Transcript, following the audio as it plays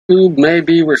YouTube may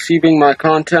be receiving my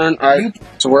content.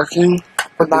 It's working.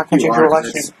 But not going to change your live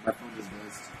stream. My phone just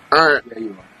buzzed. Alright. Yeah,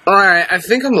 you Alright, I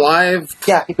think I'm live.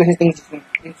 Yeah, because his things.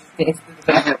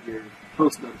 are. I have your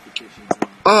post notifications on.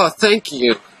 Oh, thank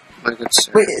you. My good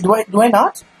sir. Wait, do I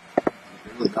not?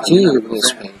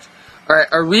 Jesus. Alright,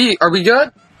 are we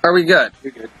good? Are we good?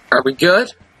 You're good. Are we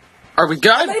good? Are we I'm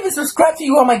good? not even subscribed to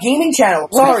you on my gaming channel.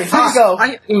 Sorry, here you go.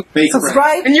 Fake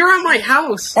Subscribe. And you're at my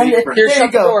house. And Here, there shut you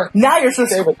the go. door. Now you're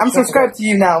subscribed. I'm subscribed to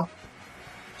you now.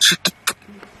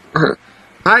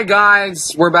 Hi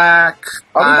guys, we're back.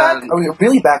 Are we back? Are we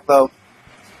really back though?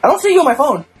 I don't see you on my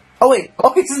phone. Oh wait.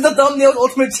 Oh, this is the thumbnail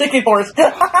Ultimate Chicken Horse. Oh,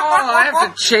 I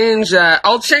have to change that.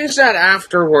 I'll change that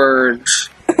afterwards.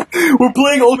 We're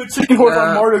playing Ultimate Chicken Horse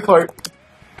on Mario Kart.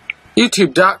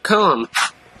 YouTube.com.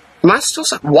 Am I still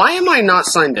why am I not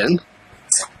signed in?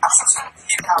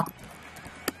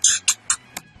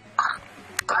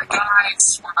 Hi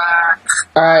guys, we're back.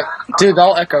 Alright, dude,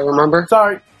 I'll echo, remember?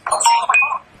 Sorry.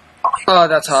 Oh,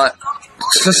 that's hot.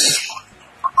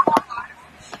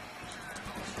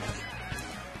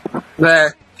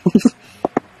 There.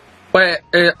 Wait,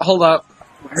 hold up.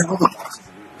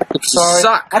 Sorry.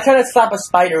 Suck. I tried to stop a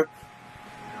spider.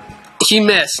 He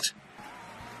missed.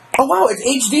 Oh wow, it's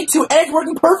HD too, and it's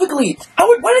working perfectly.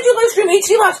 Why did you live stream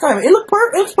HD last time? It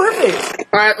looks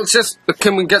perfect. Alright,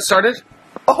 can we get started?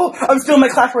 Oh, I'm still in my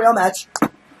Clash Royale match.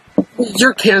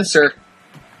 You're cancer.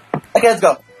 Okay, let's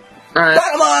go. Alright.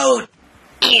 Battle mode!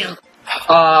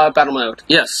 Battle mode.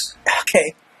 Yes.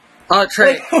 Okay.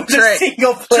 Trey. Wait, the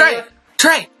single player.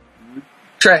 Trey,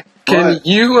 can What?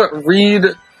 you read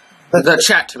the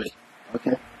chat to me?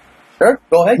 Okay. Sure,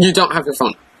 go ahead. You don't have your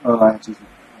phone. Oh, I have to.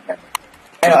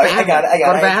 Okay. I got it.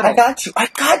 Go to battle. I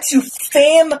got you,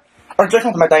 fam! Or just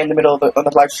might die in the middle of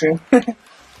the live stream.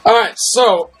 Alright,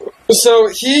 so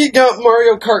he got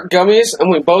Mario Kart gummies,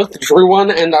 and we both drew one,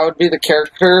 and that would be the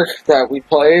character that we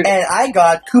played. And I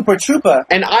got Koopa Troopa.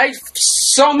 And I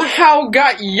somehow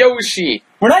got Yoshi.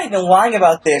 We're not even lying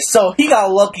about this, so he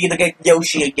got lucky to get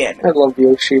Yoshi again. I love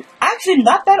Yoshi. Actually,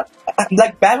 not that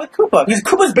bad with Koopa, because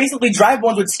Koopa's basically drive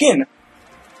ones with skin.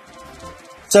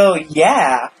 So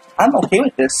yeah, I'm okay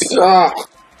with this.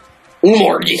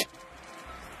 Morty.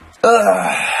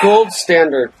 Gold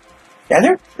standard.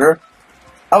 Standard? Sure.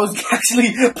 I was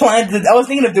actually I was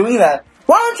thinking of doing that.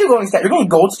 Why aren't you going standard? You're going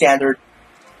gold standard.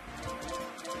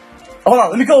 Hold on,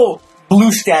 let me go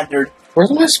blue standard.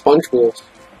 Where's my sponge wheels?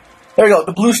 There we go,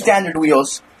 the blue standard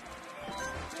wheels.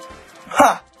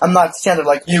 Ha! I'm not standard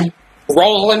like you.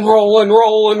 Rolling,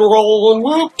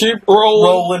 whoop, keep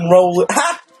rolling. Rolling.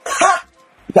 Ha! Ha!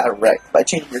 You got wrecked by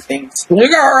changing your things. You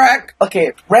got wrecked.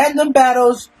 Okay, random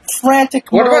battles,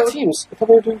 frantic What mode. about teams? I thought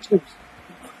we were doing teams.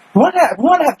 We want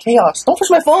to have chaos. Don't touch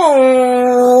my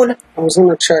phone! I was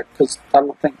gonna check, because I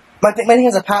don't think... My thing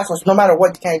has a password, so no matter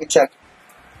what, you can't even check.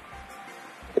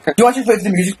 Okay. Do you want to play the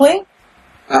music playing?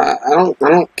 I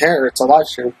don't care. It's a live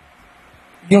stream.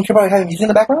 You don't care about having music in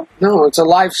the background? No, it's a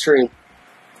live stream.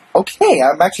 Okay,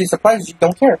 I'm actually surprised you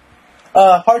don't care.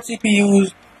 Hard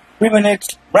CPUs, 3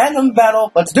 minutes, random battle,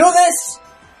 let's do this!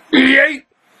 Yay!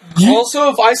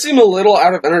 Also, if I seem a little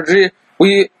out of energy,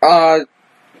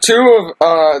 two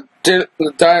of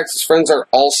Dyacx's friends are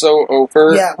also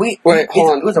over. Yeah, Wait, hold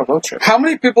on. It was a road trip. How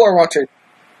many people are watching?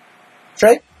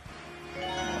 Trey?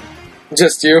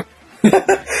 Just you. Okay,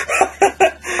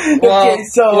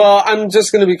 so... Well, I'm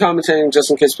just going to be commentating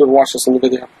just in case people watch this in the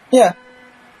video. Yeah.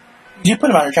 You put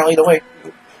him on your channel either way.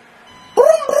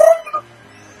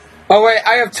 Oh, wait,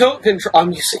 I have tilt control.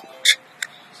 I'm using motion.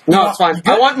 No, it's fine.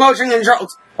 I want motion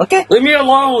controls. Okay. Leave me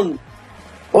alone.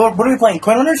 Or what are we playing?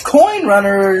 Coin Runners? Coin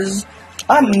Runners!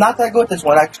 I'm not that good at this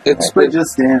one, actually. It's But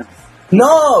Just Dance.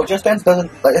 No, Just Dance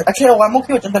doesn't... Actually, no, I'm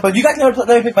okay with Just Dance, but you guys never let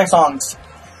me pick my songs.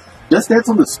 Just Dance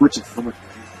on the Switch is so much better.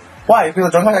 Why? Because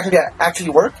the drum songs actually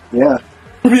work? Yeah.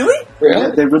 Really? Really?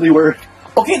 Yeah, they really work.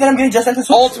 Okay, then I'm getting Just Dance to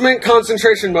Switch. Ultimate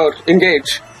concentration mode.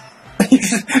 Engage.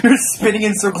 You're spinning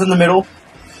in circles in the middle.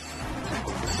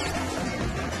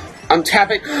 I'm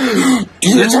tapping.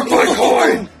 You took my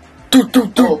coin!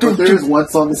 Oh, but there's one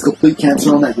song that's complete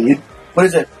cancer on that game. What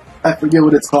is it? I forget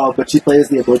what it's called, but she plays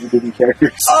the Emoji Baby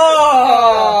characters.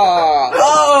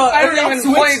 Oh! I don't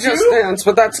even play Just Dance,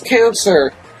 but that's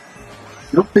cancer.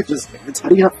 You don't play Just Dance. How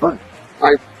do you have fun?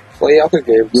 I play other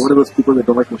games. You're one of those people that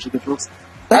don't like motion controls?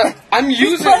 I'm He's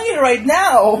using. playing it right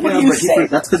now. What do you say?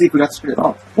 That's because he forgot to turn it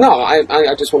off. No,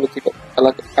 I just want to keep it. I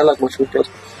like motion controls.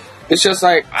 It's just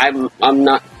like I'm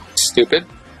not stupid,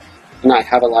 and I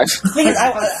have a life. The thing is,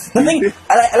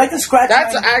 I like to scratch.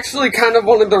 That's actually kind of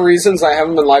one of the reasons I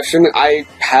haven't been live streaming. I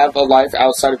have a life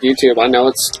outside of YouTube. I know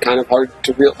it's kind of hard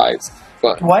to realize.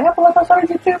 But Do I have a life outside of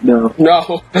YouTube? No.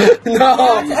 no,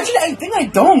 no. Actually, I think I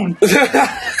don't.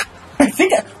 I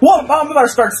think. Well, I'm about to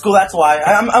start school. That's why.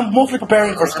 I'm mostly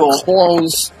preparing for school.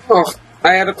 Close. Oh,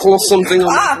 I had to close something.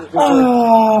 Ah!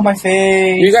 Oh, my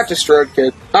face. You got destroyed,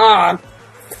 kid. Ah,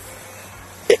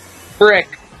 frick.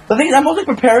 The thing is, I'm mostly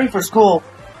preparing for school.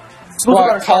 School's about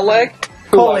What? to start. Kool-Aid?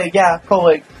 Kool-Aid, yeah,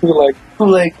 Kool-Aid. Kool-Aid.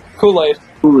 Kool-Aid. Kool-Aid.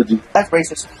 Coology. That's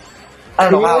racist. I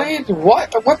don't know how. Kool-Aid?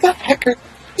 What? What the heck?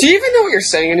 Do you even know what you're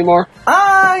saying anymore?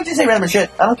 I just say random shit.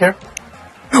 I don't care.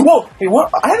 Whoa, hey,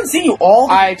 what? I haven't seen you all.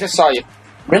 I just saw you.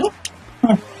 Really?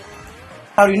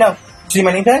 How do you know? Did you see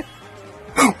my name tag?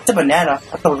 It's a banana.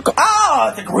 I thought it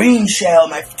was it's a green shell.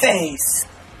 My face.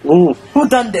 Mm. Who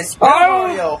done this?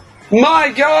 Mario.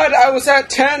 My God! I was at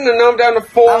 10 and now I'm down to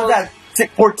 4. I was at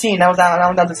 14. Now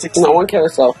I'm down to 16. No one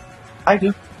cares though. I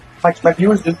do. My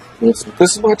viewers do. This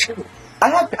is my channel. I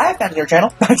have fans on your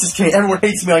channel. I'm just kidding. Everyone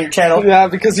hates me on your channel. Yeah,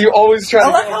 because you always try I to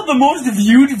like how the most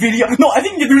viewed video. No, I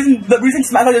think the reason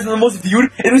Smackdown is the most viewed,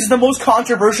 it was the most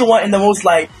controversial one and the most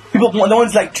like people. No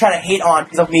one's like trying to hate on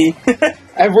because of me.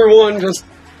 everyone just.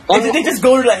 They just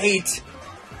go to the hate.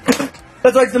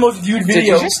 That's why it's the most viewed Did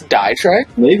video. you just die, Trey?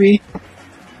 Maybe.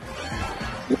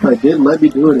 If I did, let me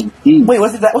do it in peace. Wait,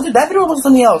 was it that video or was it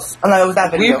something else? Oh, no, it was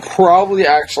that We video. probably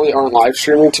actually aren't live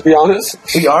streaming, to be honest.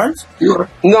 We aren't? You are.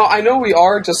 No, I know we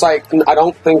are, just like, I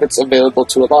don't think it's available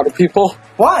to a lot of people.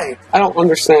 Why? I don't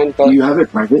understand, but. Do you have it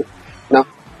private? No.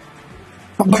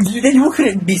 But then you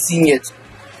couldn't be seeing it.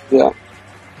 Yeah.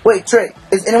 Wait, Trey,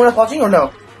 is anyone else watching or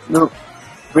no? No.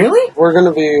 Really? We're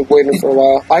gonna be waiting for a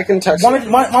while. I can text Want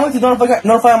you. me to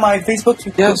notify on my Facebook?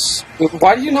 Too? Yes.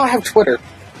 Why do you not have Twitter?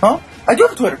 Huh? I do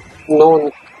have Twitter. No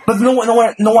one. But no one on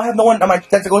my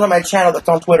that goes on my channel that's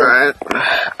on Twitter. Alright.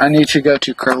 I need to go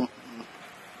to Chrome.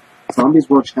 Zombies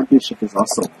World Championship is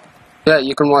also. Yeah,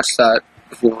 you can watch that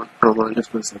if you want. Online.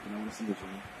 Just for a second, I want to see this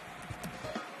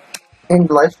In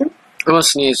the live stream? I'm gonna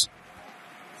sneeze.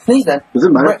 Sneeze then. Does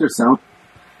it matter Right. if there's sound?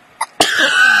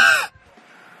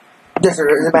 Yes, sir.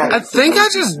 Is it bad? I think I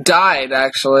just died,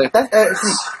 actually.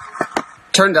 That's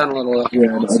Turn down a little.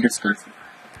 Yeah, I discussed it.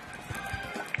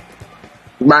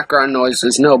 Background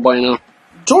noises. No bueno.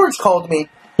 George called me.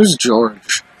 Who's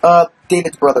George?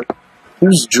 David's brother.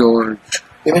 Who's George?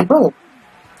 David's brother.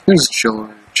 Who's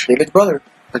George? David's brother.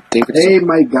 But David. Hey,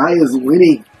 my guy is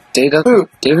winning. David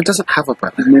doesn't have a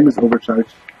brother. His name is Overcharged.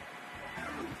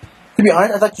 To be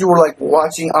honest, I thought you were like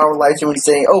watching our live stream and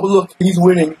saying, "Oh, look, he's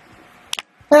winning."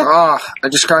 Ah, I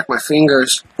just cracked my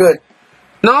fingers. Good.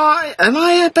 No, am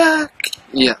I back?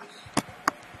 Yeah.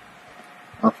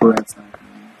 I'll play that sound.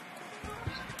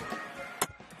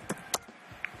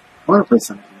 I want to play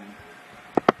something.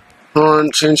 Hold on,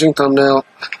 changing thumbnail.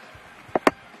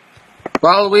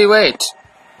 While we wait.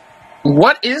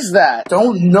 What is that?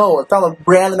 Don't know. I found a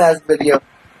random ass video.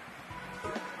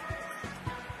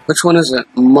 Which one is it?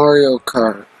 Mario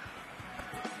Kart.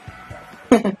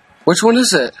 Which one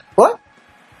is it? What?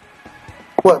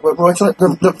 What? Which one?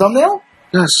 The thumbnail?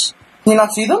 Yes. Can you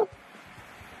not see them?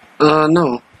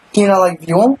 No. Can you not like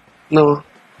view them? No.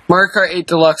 Mario Kart 8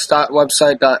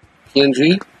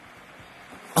 Deluxe.website.png.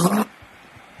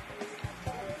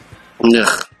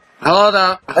 Ugh. Hold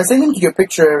up. I sent him to your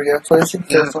picture area, so it should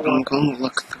be Yeah, there somewhere. I'm going to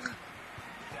look through.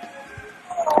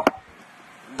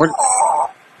 What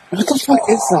the fuck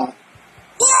is that?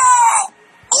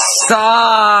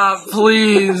 Stop,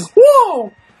 please.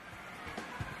 Whoa!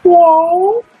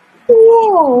 Whoa!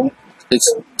 Whoa!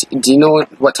 Do you know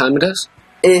what time it is?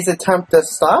 Is it time to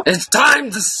stop? It's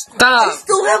time to I stop.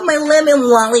 still have my lemon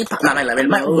lollipop. Not my lemon,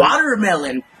 my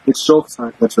watermelon. It's joke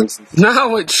time. That's racist.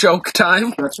 Now it's choke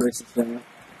time. That's racist, Daniel.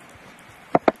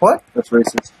 What? That's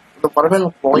racist. The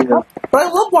watermelon lollipop? But I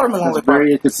love watermelon That's lollipop.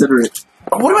 very inconsiderate.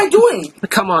 What am I doing?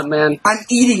 Come on, man. I'm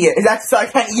eating it. Is that so I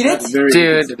can't eat it? That's very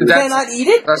Dude, inconsiderate. Can I not eat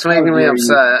it? That's making me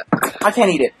upset. I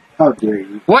can't eat it. How dare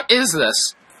you? What is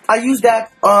this? I used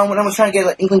that when I was trying to get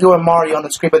like Inkling Go and Mario on the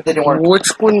screen, but it didn't work. Which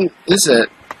one is it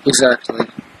exactly?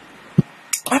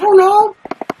 I don't know.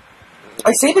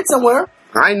 I saved it somewhere.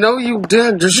 I know you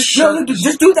did. Just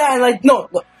Just do that and like no.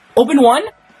 Look, open one,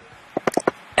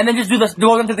 and then just do this.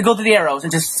 Go to the arrows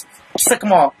and just stick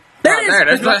them all. There it is. there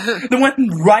it is. There's the one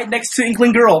right next to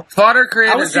Inkling Girl. Fodder I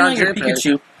creator was John stealing your JPEG.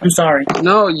 Pikachu. I'm sorry.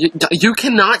 No, you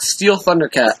cannot steal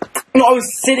Thundercat. No, I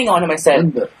was sitting on him. I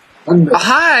said.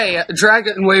 Hi,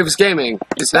 Dragon Waves Gaming.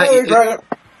 Is that Hey, Dragon.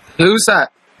 who's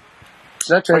that? Is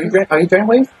that Are you Dragon? Dragon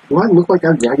Wave? Do I look like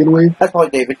I'm Dragon Wave? That's probably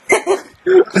David.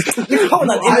 Hold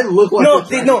on. I look like a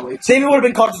Dragon no. Wave. David would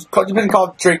have been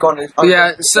called Drake on his.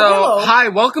 Yeah, so, hello. hi,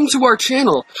 welcome to our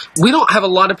channel. We don't have a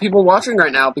lot of people watching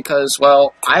right now because,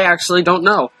 well, I actually don't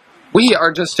know. We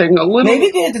are just taking a little... Maybe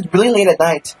it's really late at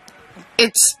night.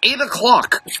 It's 8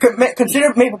 o'clock.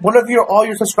 Consider maybe what if all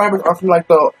your subscribers are from like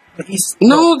the east?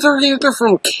 No, they're either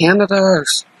from Canada or...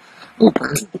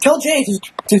 Tell Jay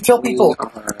to tell people.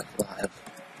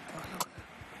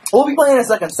 We'll be playing in a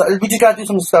second, so we just gotta do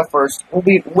some stuff first. We'll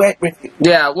be right with you.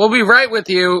 Yeah, we'll be right with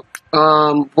you.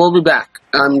 We'll be back.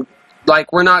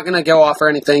 We're not gonna go off or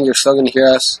anything. You're still gonna hear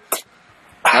us.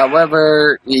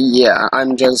 However, yeah,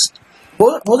 I'm just...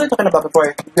 What was I talking about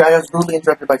before I was rudely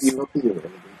interrupted by you?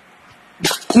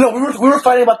 No, we were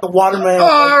fighting about the watermelon.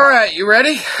 Alright, you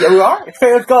ready? Yeah, we are?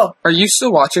 Okay, let's go. Are you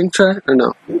still watching, Trey, or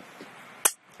no?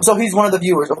 So he's one of the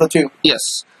viewers of the two.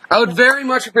 Yes. I would very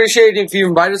much appreciate it if you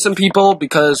invited some people,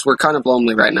 because we're kind of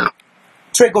lonely right now.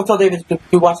 Trey, go tell David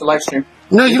to watch the live stream.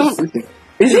 No, you don't...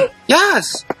 Is he?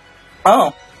 Yes!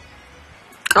 Oh.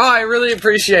 Oh, I really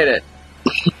appreciate it.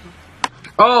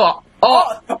 Of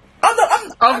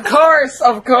course!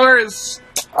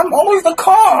 I'm always the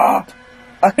cop.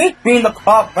 I hate being the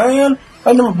cop, man.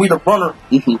 I never be the runner.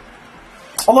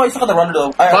 Although I suck at the runner,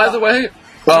 though. By the way,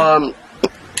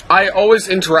 I always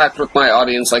interact with my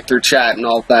audience, like, through chat and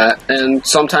all that, and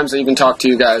sometimes I even talk to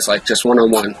you guys, like, just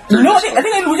one-on-one. No, I think the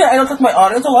reason I don't talk to my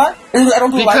audience a lot is I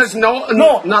don't do live streams.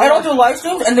 I don't do live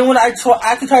streams, and then when I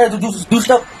actually try to do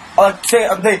stuff,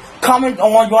 they comment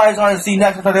on what you guys want to see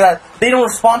next and stuff like that, they don't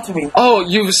respond to me. Oh,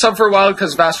 you've subbed for a while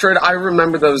because of Asteroid? I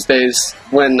remember those days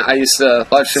when I used to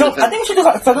live stream with I think we should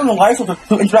just start doing the live streams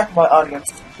to interact with my audience.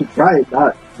 Right,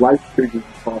 not live streaming.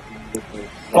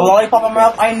 A lollipop in my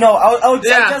mouth? I know. I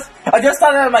just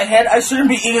thought it out of my head. I shouldn't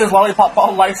be eating this lollipop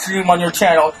while live stream on your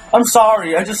channel. I'm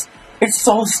sorry. It's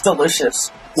so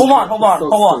delicious. Hold on.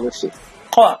 Delicious.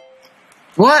 Hold on.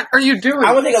 What are you doing?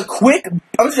 I'm gonna take a quick.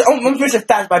 I'm gonna finish it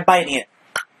fast by biting it.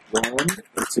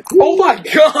 Oh my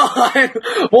god!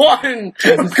 One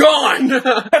gone.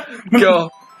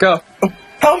 Go.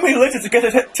 How many licks to get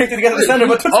to take to get to the center?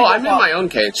 But I'm in my own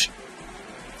cage.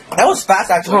 That was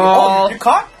fast, actually. Oh, you're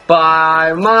caught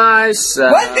by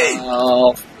myself. Wendy!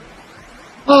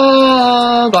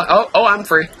 I'm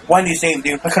free. Wendy saved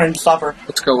you. I couldn't stop her.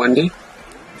 Let's go, Wendy.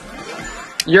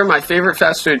 You're my favorite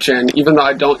fast food chain, even though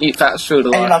I don't eat fast food a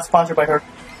lot. And you're not sponsored by her.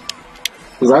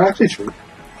 Is that actually true?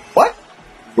 What?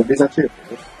 Wendy's actually a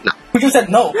favorite? No. Who just said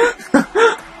no?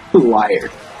 Liar.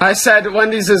 I said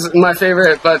Wendy's is my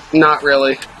favorite, but not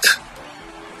really.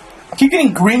 I keep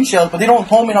getting green shells, but they don't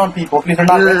home in on people because they're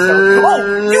not red shells.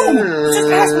 Oh, you!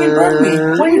 Just ask me and burn me.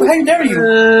 How dare you?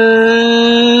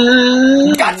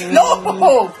 Got you!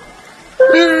 No!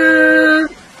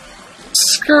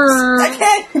 Skirt. I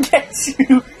can't get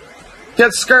you.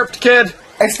 Get skirped, kid.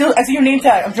 I see your name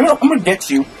tag. I'm gonna get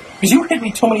you. Because you hit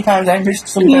me too many times, I missed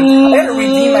so many times. I gotta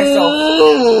redeem myself.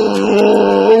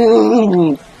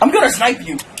 I'm gonna snipe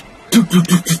you.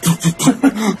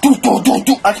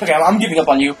 Okay, I'm giving up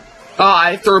on you. Oh,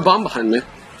 I threw a bomb behind me.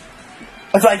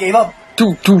 That's why I gave up.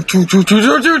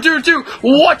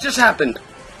 What just happened?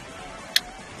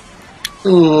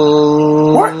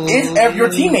 Where is your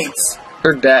teammates?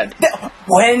 They're dead.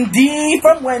 Wendy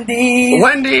from Wendy.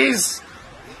 Wendy's.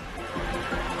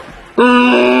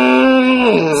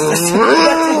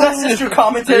 That's just your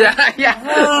commentary. Yeah.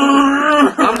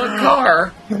 I'm a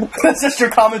car. That's just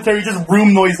your commentary, just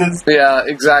room noises. Yeah,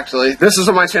 exactly. This is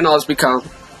what my channel has become.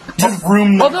 Just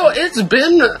room noises. Although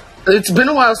it's been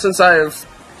a while since I've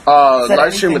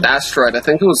live streamed with Asteroid. I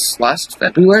think it was last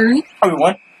February. Oh, we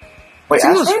won? Wait,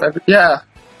 Asteroid? Yeah,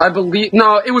 I believe.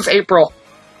 No, it was April.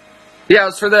 Yeah,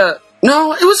 it was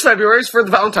it was February. It was for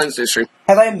the Valentine's Day stream.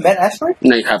 Have I met Asteroid?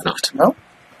 No, you have not. No?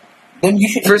 Then you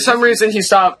should... For some reason, he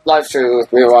stopped live streaming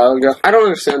with me a while ago. I don't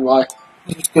understand why.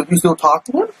 You still talk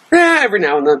to him? Yeah, every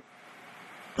now and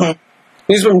then.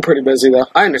 He's been pretty busy, though.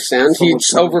 I understand.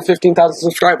 He's over 15,000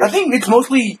 subscribers. I think it's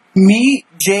mostly me,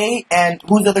 Jay, and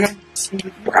who's the other guy?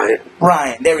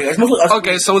 Brian. There we go. It's mostly us.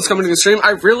 Okay, someone's coming to the stream.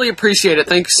 I really appreciate it.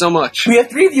 Thank you so much. We have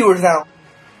 3 viewers now.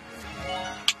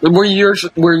 We're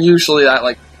usually at,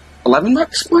 like, 11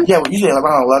 bucks? Yeah, we're usually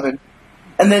around 11.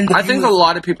 And then I think a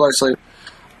lot of people are asleep.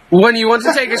 When you want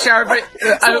to take a shower, but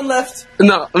someone left.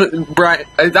 No, Brian,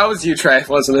 that was you, Trey,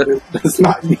 wasn't it? That's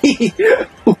not me.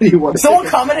 What do you want? Someone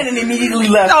commented and immediately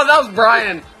left. No, that was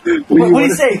Brian. What do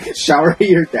you say? Shower at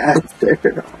your dad's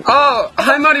there. Oh,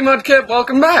 hi, Muddy Mudkip.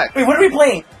 Welcome back. Wait, what are we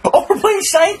playing? Oh, we're playing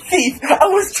Shine Thief. I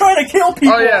was trying to kill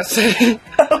people. Oh yes. I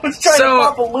was trying to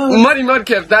pop a loot. Muddy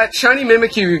Mudkip, that shiny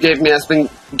Mimikyu you gave me has been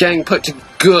getting put to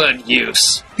good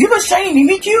use. You have a shiny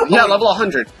Mimikyu? Yeah, level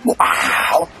 100.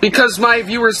 Wow. Because my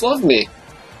viewers love me.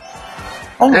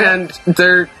 Oh, and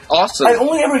they're awesome. I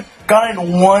only ever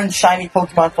gotten one shiny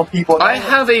Pokemon from people. I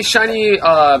have a shiny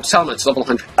salem. It's level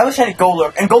 100. I have a shiny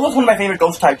Golurk, and Golurk's one of my favorite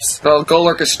ghost types. Well,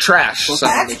 Golurk is trash. So.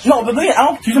 Actually, no, but I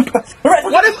don't.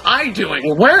 What am I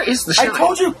doing? Where is the shiny? I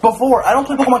told you before. I don't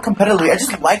play Pokemon competitively. I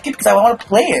just like it because I want to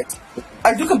play it.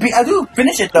 I do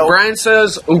finish it though. Brian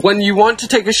says when you want to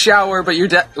take a shower, but your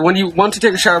dad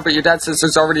says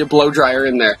there's already a blow dryer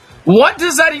in there. What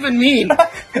does that even mean?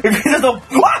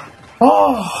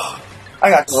 Oh, I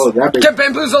got. Get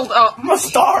bamboozled. I'm a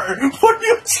star. What are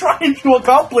you trying to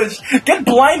accomplish? Get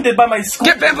blinded by my school.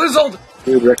 Get bamboozled.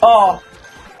 Oh,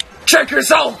 check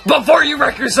yourself before you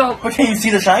wreck yourself. Okay, you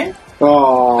see the shine?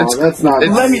 Oh, that's not.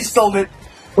 Lemmy stole it.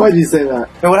 Why did you say that?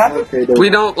 Wait, what happened? Okay, we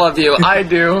don't love you. I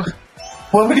do.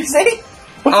 What would he say?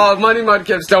 Money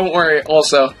Mudkips, don't worry.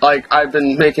 Also, like, I've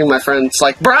been making my friends,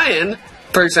 like, Brian,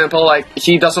 for example, like,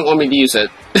 he doesn't want me to use it.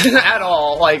 At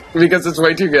all, like, because it's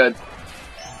way too good.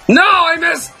 No, I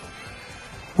missed!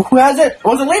 Who has it?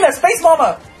 Was it Lena? Space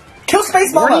Mama! Kill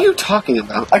Space Mama! What are you talking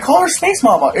about? I call her Space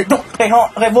Mama.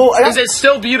 Is it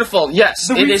still beautiful? Yes,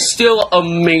 it is still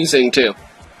amazing, too.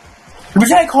 The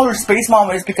reason I call her Space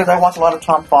Mama is because I watch a lot of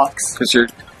Tom Fox. Because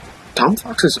Tom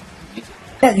Fox is...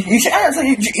 Yeah,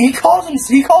 he calls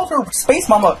her Space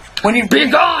Mama when he... Be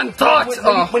gone, Thoughts!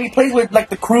 When he plays with, like,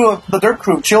 the crew of the Dirt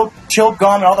Crew, Chilled,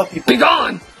 Gone, and all the people. Be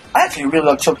gone! I actually really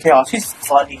love Chilled Chaos. He's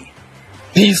funny.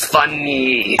 He's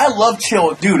funny. I love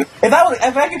Chilled, dude.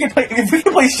 If we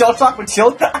could play Shell Shock with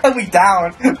Chilled, I'd be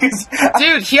down.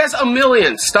 Dude, he has a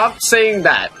million. Stop saying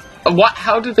that. What?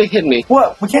 How did they hit me?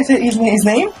 What? We can't say his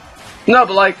name? No,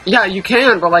 but like, yeah, you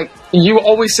can, but like, you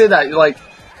always say that, like,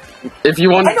 if you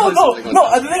want to play something.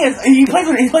 No, the thing is, he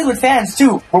plays with fans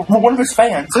too. We're one of his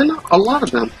fans. I know, a lot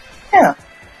of them. Yeah.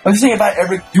 I'm just thinking about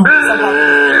every...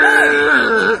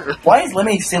 Why is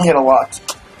Lemmy stealing it a lot?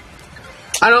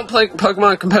 I don't play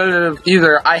Pokemon competitive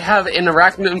either. I have an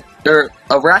Arachnid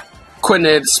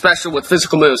special with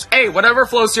physical moves. Hey, whatever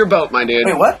floats your boat, my dude.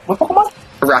 Wait, what? What Pokemon?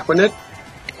 Arachnid.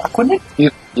 Arachnid?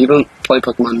 You don't play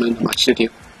Pokemon much, did you?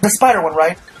 The spider one,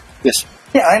 right? Yes.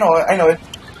 Yeah, I know it.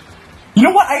 You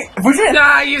know what?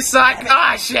 Nah, you suck.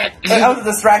 Ah, shit. That was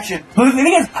a distraction. But the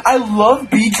thing is, I love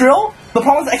Beedrill. The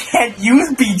problem is I can't use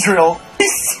Beedrill. He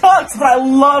sucks, but I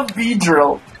love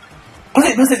Beedrill.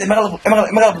 Listen, the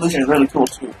Mega Evolution is really cool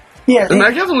too. Yeah, the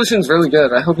Mega Evolution is really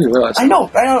good. I hope you realize. I know.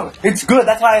 It's good.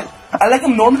 That's why I like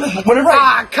him normally. Whenever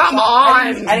come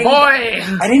on, boy!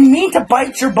 I didn't mean to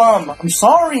bite your bum. I'm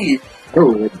sorry.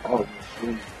 Oh.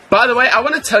 By the way, I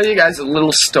want to tell you guys a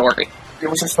little story. Yeah,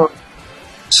 what's your story?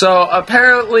 So,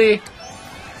 apparently,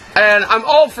 and I'm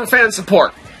all for fan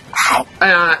support,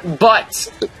 but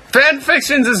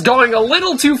Fanfictions is going a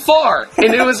little too far,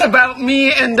 and it was about me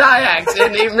and Dyacx,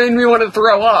 and it made me want to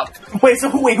throw up. Wait,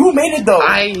 who made it, though?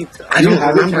 I don't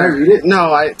remember. Can I read it?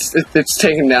 No, it's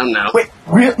taken down now. Wait,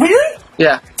 really?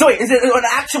 Yeah. So wait, is it an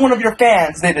actual one of your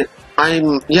fans did it?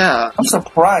 Yeah. I'm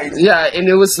surprised. Yeah, and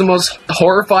it was the most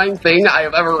horrifying thing I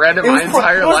have ever read in my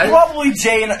entire life. It was probably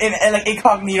Jay in like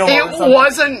Incognito. It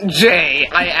wasn't Jay.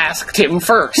 I asked him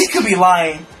first. He could be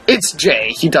lying. It's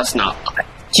Jay. He does not lie.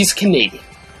 He's Canadian.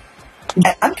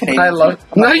 I'm Canadian. I love.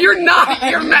 No, you're not.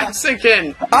 You're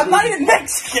Mexican. I'm not even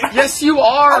Mexican. Yes, you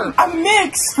are. I'm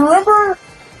mixed. Remember?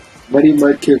 Buddy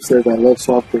Mudkip says I love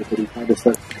software, but he kind of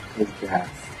sucks with grass.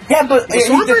 Yeah, but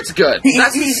Swampert's good.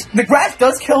 The grass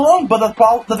does kill him, but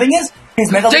the thing is, he's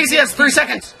Mega. Daisy has 3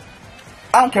 seconds.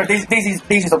 I don't care.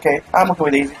 Daisy's okay. I'm okay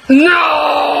with Daisy.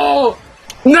 No.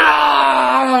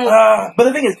 But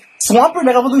the thing is, Swampert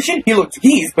Mega Evolution,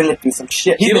 he's been lifting some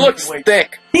shit. He looks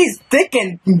thick. He's thick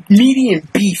and meaty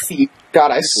and beefy.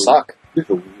 God, I suck. You're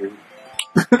weird.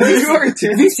 You are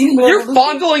too. Have you seen Mega You're Evolution?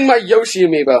 fondling my Yoshi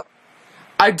amiibo.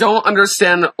 I don't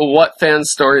understand what fan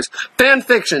stories. Fan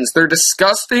fictions, they're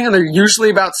disgusting and they're usually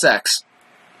about sex.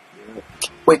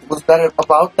 Wait, was that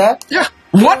about that? Yeah.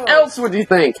 What else would you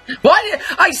think? Why?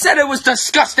 I said it was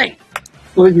disgusting.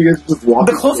 Like you guys just walk.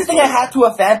 The closest thing I had to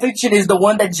a fanfiction is the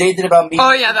one that Jay did about me.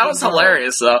 Oh yeah, that was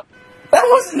hilarious though. That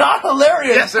was not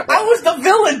hilarious. Yes, it was. I was the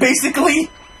villain,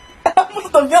 basically. I was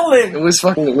the villain. It was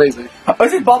fucking amazing.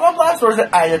 Is it Bubble Blast or is it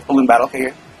it's Balloon Battle? Okay,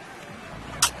 here.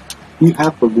 You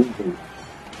have balloon balloon.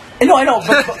 No, I know,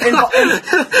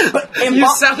 but you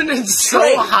sounded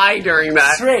so high during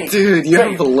that. Dude, you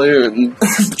have a balloon.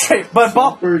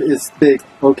 But Bird is thick.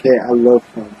 Okay, I love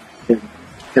him.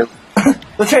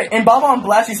 In Bob-on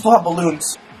Blast, you still have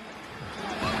balloons.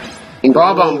 In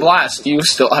Bob-on Blast, you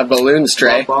still have balloons,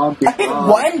 Trey. I hit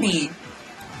Wendy.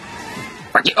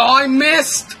 Oh, I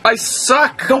missed! I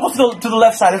suck! Don't go to the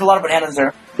left side, there's a lot of bananas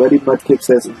there. Buddy Mudkip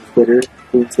says on Twitter,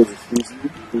 Boone says it's easy,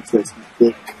 Boone says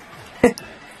he's thick.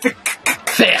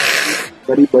 Thick.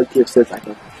 Buddy Mudkip says I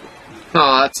know.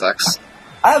 Oh, that sucks.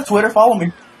 I have Twitter. Follow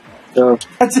me. No.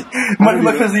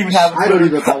 My cousin even have. I don't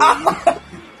even follow you.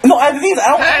 No, the thing is, I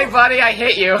don't. Hey, buddy, I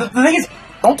hit you. The thing is,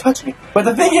 don't touch me. But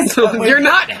the thing is, you're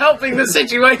not helping the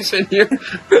situation here.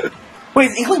 Wait,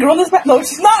 is England girl in this match? No,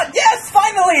 she's not. Yes,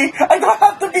 finally! I don't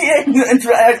have to be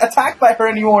attacked by her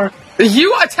anymore.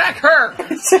 You attack her.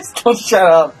 Just don't shut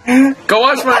up. Go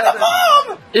watch my other...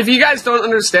 If you guys don't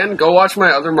understand, go watch my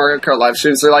other Mario Kart live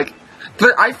streams.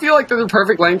 I feel like they're the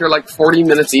perfect length. They're like 40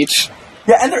 minutes each.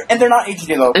 Yeah, and they're not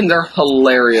HD though. And they're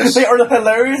hilarious. They are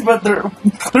hilarious, but they're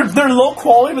low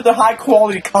quality, but they're high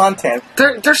quality content.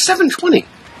 They're 720.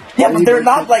 Yeah, but they're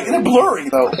not like they're blurry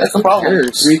though. That's the problem.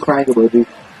 3 crying emoji.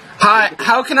 Hi,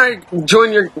 how can I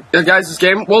join your guys'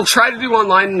 game? We'll try to do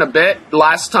online in a bit.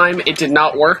 Last time it did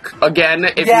not work. Again,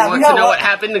 if you want to know what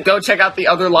happened, go check out the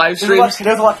other live streams.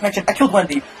 There's a lot to mention. I killed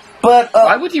Wendy, but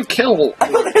why would you kill? I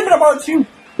killed him tomorrow too.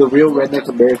 The real redneck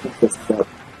American system.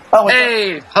 Oh,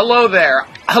 hey, hello there,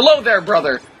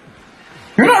 brother.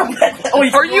 You're not a redneck. Oh,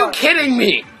 are you kidding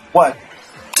me? What?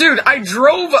 Dude, I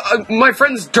drove my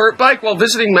friend's dirt bike while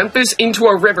visiting Memphis into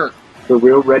a river. The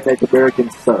real redneck American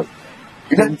son.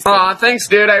 Aw, thanks,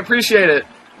 dude. I appreciate it.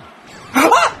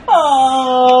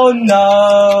 Oh,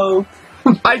 no.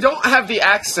 I don't have the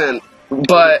accent,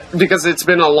 but because it's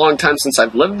been a long time since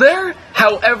I've lived there.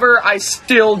 However, I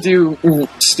still do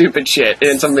stupid shit,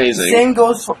 and it's amazing. Same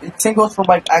goes for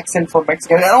my accent for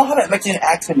Mexican. I don't have a Mexican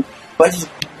accent, but it's just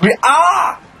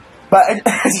But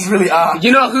it's just really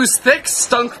You know who's thick?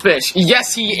 Stunkfish.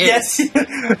 Yes, he is. Yes.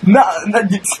 No.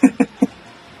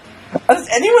 Does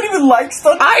anyone even like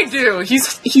Stunkfish? I do.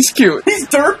 He's cute. He's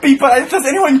derpy, but does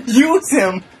anyone use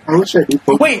him? I wish I did.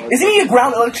 Wait, isn't he a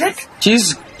ground electric?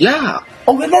 Yeah.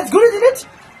 Oh, then that's good, isn't it?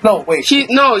 No, wait.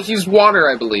 He's water,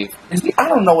 I believe. I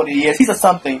don't know what he is. He's a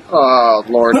something. Oh,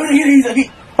 Lord. No,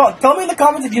 tell me in the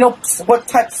comments if you know what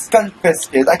type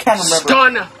Stunfisk is. I can't remember.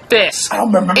 Stunfisk. I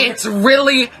don't remember. It's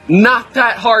really not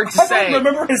that hard to say. I don't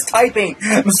remember his typing.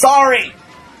 I'm sorry.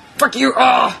 Frick you.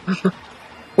 Are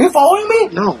you following me?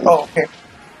 No. Oh, okay.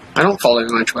 I don't follow you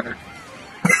on Twitter.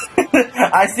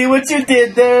 I see what you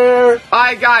did there.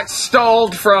 I got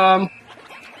stoled from...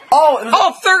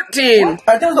 Oh, 13!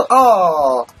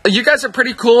 You guys are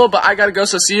pretty cool, but I gotta go,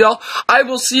 so see y'all. I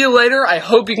will see you later. I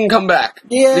hope you can come back.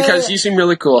 Yeah. Because you seem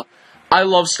really cool. I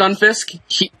love Stunfisk.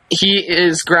 He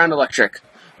is ground electric.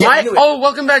 Yeah,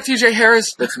 welcome back, TJ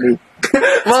Harris. That's me.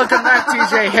 Welcome back,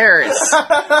 TJ Harris.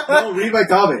 No, read my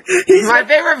comment. My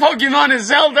favorite Pokemon is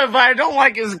Zelda, but I don't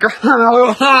like his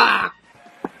ground.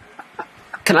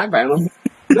 Can I ban him?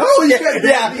 No, you can't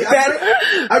ban him.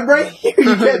 I'm right here.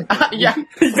 You can't. Yeah.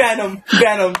 Ban him.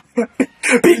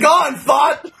 Be gone,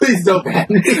 Thought. Please don't ban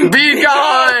me. Be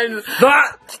gone,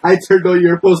 Thought. I turned on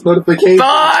your post notification.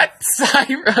 Thoughts.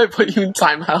 I put you in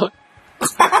timeout.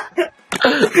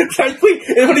 Wait,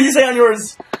 what did you say on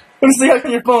yours? What did you say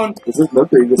on your phone? This is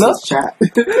nothing. This is chat.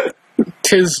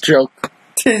 Tis joke.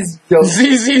 Tis joke.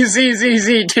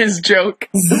 Z. Tis joke.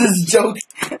 Tis joke.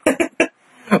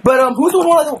 But who's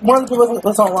the one to play with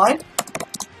us online?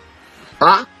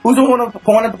 Huh? Who's the one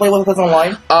to play with us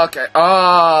online? Okay.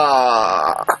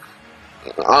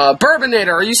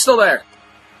 Bourbonnator, are you still there?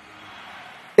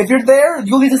 If you're there,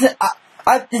 you leave this.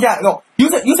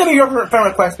 You send me your friend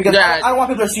request because I don't want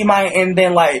people to see mine and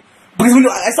then because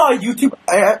I saw a YouTube.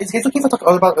 It's okay if I talk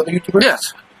about other YouTubers.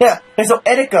 Yes. Yeah. And so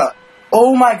Etika,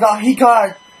 oh my god, he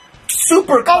got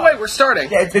super. Oh wait, we're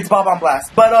starting. Yeah, it's Bob on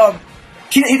Blast, but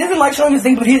he doesn't like showing his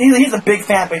things, but he's a big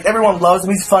fan base. Everyone loves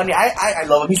him. He's funny. I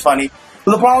love him. He's funny.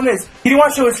 But the problem is he didn't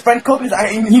want to show his friend code because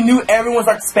he knew everyone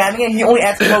started spamming it. And he only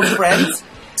added close friends.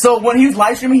 So when he was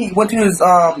live streaming, he went to his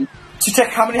to check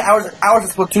how many hours of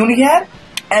Splatoon he had,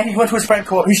 and he went to his friend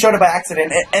code. He showed it by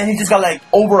accident, and he just got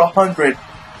over 100.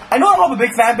 I know I don't have a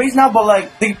big fan base now,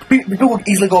 but people would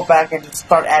easily go back and just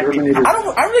start adding me. I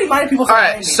don't really mind people. All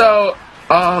right, so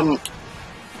how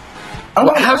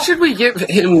should we give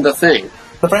him the thing?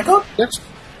 The friend code? Yes.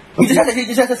 You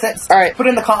just have to all right. Put it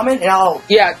in the comment, and I'll.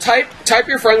 Yeah, type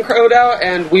your friend code out,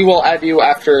 and we will add you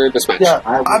after this match. Yeah,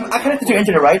 I'm connected to your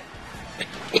internet, right?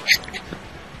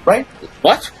 Right?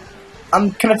 What?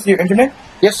 I'm connected to your internet?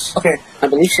 Yes. Okay. I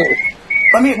believe so.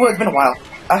 It's been a while.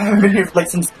 I haven't been here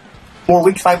since 4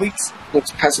 weeks, 5 weeks. It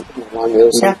hasn't been long. It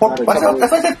was that's why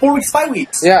I said 4 weeks, 5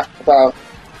 weeks. Yeah, about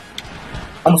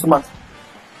almost a month.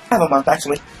 I have a month,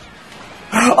 actually.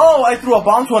 Oh, I threw a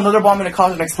bomb to another bomb and it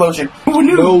caused an explosion. Who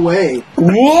knew? No way.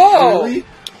 Whoa! Really?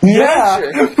 Yeah.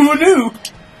 Who knew?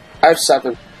 I have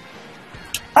 7.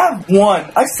 I have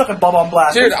 1. I suck at Bob on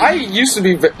Blast. Dude, I used to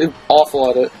be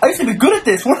awful at it. I used to be good at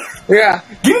this. Yeah.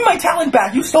 Give me my talent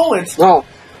back. You stole it. No.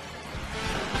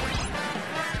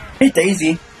 Hey,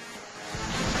 Daisy.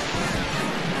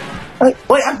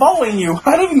 Wait, I'm following you.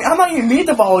 I'm not even mean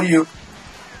to follow you.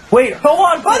 Wait, hold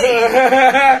on, buddy!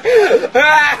 I'm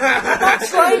not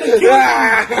trying to kill you.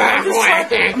 I'm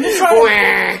just trying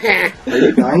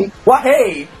to... What,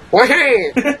 hey?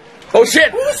 Oh,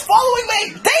 shit! Who's following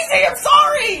me? Daisy, I'm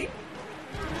sorry!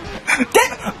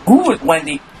 Who is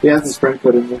Wendy? He has his friend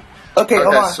put in there. Okay,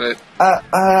 hold on. Sweet.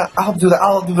 I'll do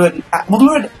that. We'll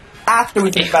do it after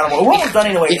we finish battle mode. We're almost done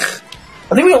anyway.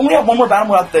 I think we only have one more battle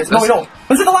mode after this. No, we don't.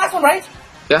 This is the last one, right?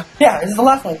 Yeah. Yeah, this is the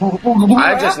last one.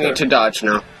 I just need to dodge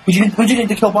now. We just need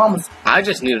to kill bombs. I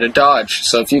just need to dodge,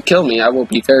 so if you kill me, I will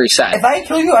be very sad. If I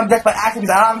kill you, I'm dead by accident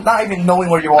because I'm not even knowing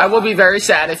where you are. I will be very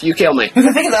sad if you kill me. Because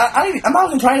the thing is, I'm not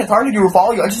even trying to target you or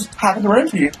follow you. I just happen to run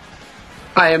into you.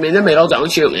 I am in the middle,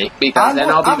 don't shoot me, because then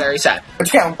I'll be very sad.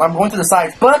 Okay, I'm going to the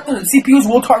sides. But the CPUs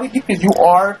will target you because you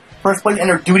are first place and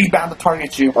they're duty bound to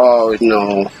target you. Oh,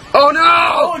 no. Oh, no!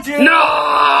 Oh, dude.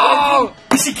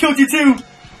 No! She killed you too.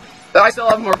 I still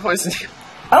have more points than you.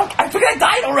 I think I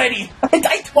died already. I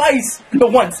died twice. No,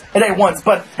 once. I died once,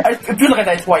 but I feel like I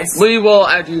died twice. We will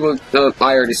add you. I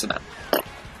already said that.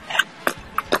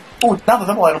 Oh, now the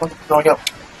double item is going up.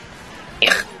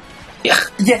 Yeah.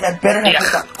 Yes, I better have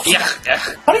that. Yeah.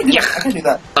 How do you do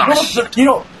that? I can't do that. You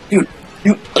know, dude.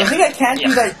 The thing I can't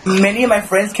do that many of my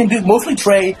friends can do, mostly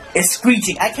Trey, is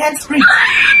screeching. I can't screech.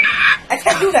 I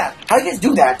can't do that. How do you guys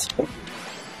do that?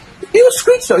 You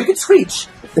screech though. You can screech.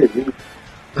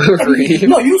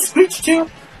 No, you screech too.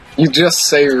 You just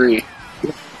say re.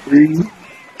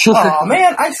 Oh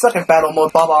man, I suck at battle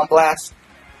mode. Baba on blast.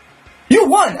 You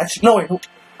won. Actually, no wait.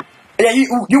 Yeah,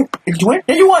 you did you win?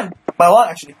 Yeah, you won by a lot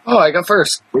actually. Oh, I got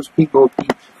first. Where's Pink Gold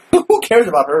Peach? Who cares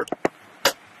about her?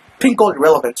 Pink Gold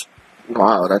irrelevant.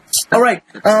 Wow, that's all right.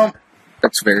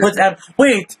 That's very. Let's add.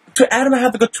 Wait, to Adam, I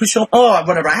have to go to show. Oh,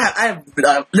 whatever.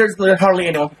 There's hardly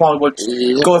anyone who probably would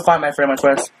go and find my friend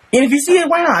request. And if you see it,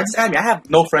 why not? Just add me. I have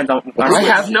no friends on Switch. I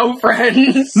have no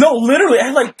friends. No, literally, I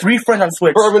have like 3 friends on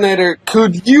Switch. Terminator,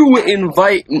 could you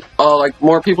invite like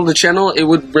more people to the channel? It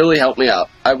would really help me out.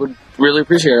 I would really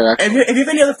appreciate it. Actually. If you have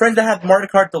any other friends that have Mario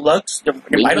Kart Deluxe,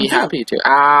 I'd be happy to.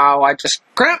 Ow! I just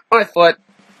cramped my foot.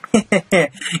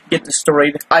 Get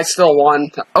destroyed. I still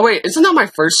won. Oh wait, isn't that my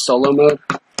first solo mode?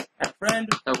 Friend,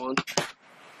 I won.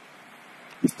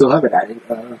 You still have it added?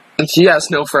 He has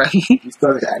no friend. You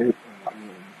still have it added?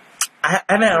 I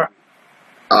haven't.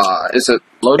 Is it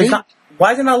loading?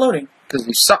 Why is it not loading? Because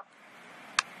you suck.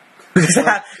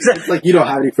 It's like you don't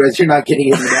have any friends. You're not getting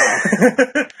in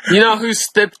now. You know who's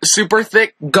super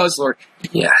thick? Guzzlord.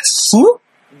 Yes. Who?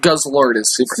 Guzzlord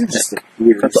is super thick.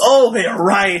 Oh, yeah,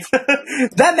 right.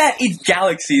 That man eats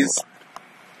galaxies.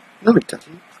 No, he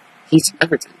doesn't. He's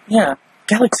everything. Yeah,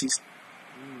 galaxies.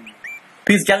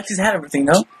 Because galaxies have everything,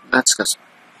 no? That's Guzzlord.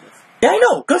 Yeah, I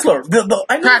know. Guzzlord.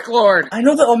 I know. Crack Lord. I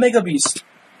know the Omega Beast.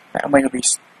 Omega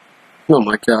Beast. Oh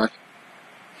my god.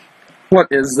 What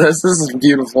is this? This is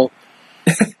beautiful.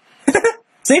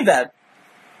 Save that.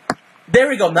 There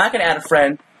we go. I'm not going to add a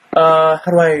friend. How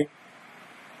do I...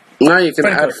 Now you can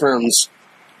friend add code. friends.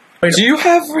 Wait, do you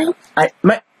have friends?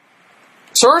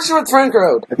 Search with friend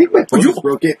code. I think my phone just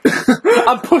broke it.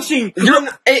 I'm pushing...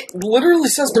 It literally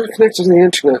says they're connected to the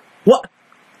internet. What?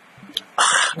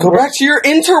 Go back to your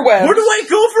interweb. Where do I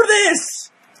go for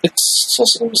this? It's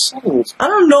just in the settings. I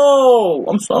don't know.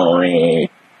 I'm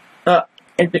sorry.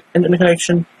 Internet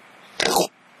connection.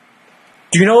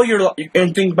 Do you know you're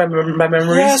anything by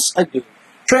memories? Yes, I do.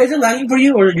 Trey, is it lagging for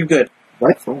you, or are you good?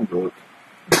 My phone broke.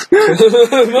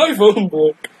 My phone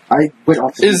broke. I went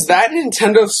off. Is that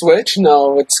Nintendo Switch?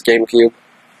 No, it's GameCube.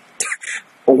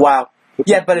 Oh, wow.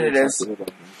 Yeah, but it is.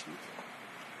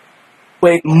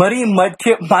 Wait, Muddy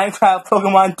Mudkip Minecraft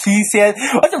Pokemon TCS.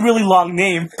 That's a really long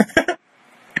name.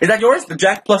 Is that yours? The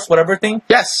Jack plus whatever thing?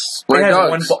 Yes. It has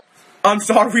 1 bar. I'm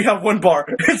sorry, we have 1 bar.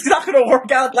 It's not going to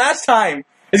work out last time.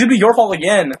 It's going to be your fault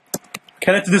again.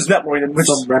 Connect to this network.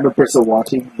 Some random person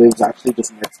watching lives actually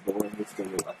just next door and it's going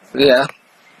to Yeah.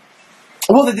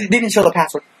 Well, they didn't show the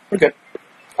password. We're good.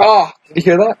 Oh, did you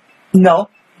hear that? No.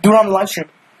 Do it on the live stream.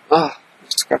 Oh.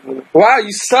 Wow,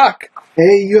 you suck.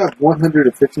 Hey, you have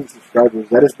 115 subscribers.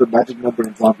 That is the magic number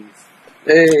in zombies.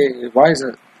 Hey, why is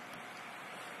it?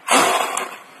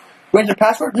 Where's your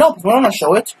password? No, because we don't want to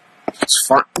show it. It's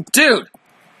fine. Dude!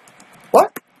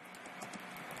 What?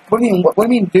 What do you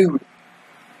mean, dude?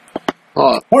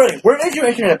 Where is your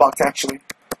internet box, actually?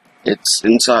 It's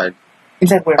inside.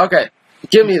 Inside where? Okay,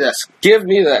 give me this. Give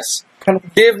me this.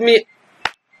 Give me...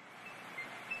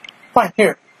 Fine,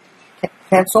 here.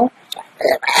 Cancel.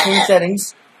 Change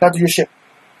settings. Now do your shit.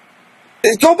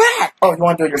 Go back! Oh, you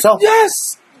want to do it yourself?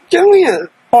 Yes! Give me it.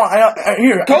 Hold on,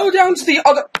 here. Go down to the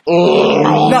other...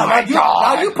 Oh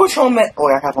now you push home menu. Oh,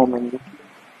 I have home menu.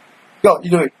 Go, you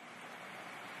do it.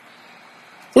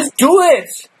 Just do it.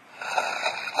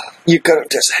 You could have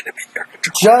just had to be your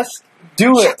control. Just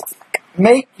do it.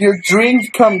 Make your dreams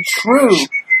come true.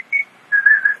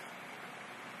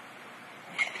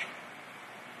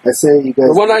 I say you guys.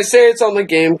 When I say it's on the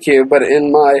GameCube, but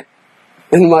in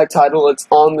my title, it's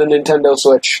on the Nintendo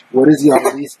Switch. What is your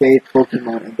least favorite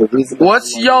Pokemon? And the reason.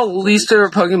 What's your least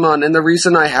favorite Pokemon? And the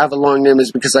reason I have a long name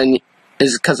is because I need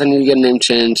to get a name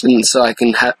change, and so I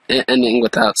can have an ending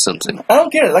without something. I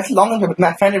don't get it. Like long name,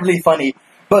 I find it really funny.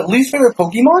 But least favorite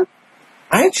Pokemon?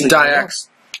 I actually Dyacx.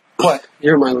 What?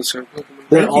 You're my least favorite Pokemon.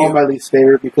 They're all my least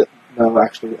favorite because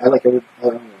actually, I like every. I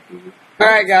don't know. All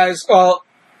right, guys. Well.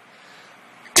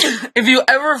 If you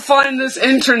ever find this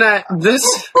internet, this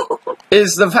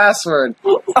is the password.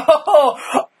 Oh.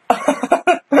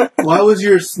 Why was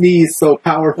your sneeze so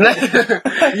powerful? And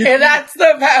that's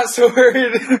the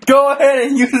password. Go ahead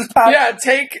and use this password. Yeah,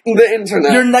 take the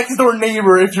internet. Your next door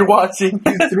neighbor, if you're watching.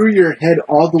 You threw your head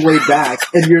all the way back,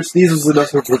 and your sneeze was enough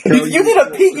to propel you. You did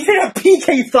a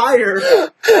PK fire.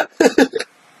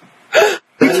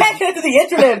 You can't get into the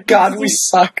internet. God, we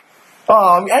suck. Oh,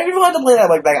 I didn't even want to play that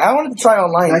like that. I wanted to try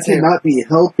online. That cannot be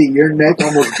healthy. Your neck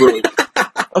almost broke.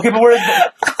 Okay,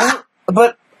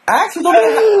 but I actually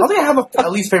don't think I have a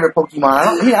least favorite Pokemon.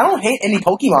 I don't hate any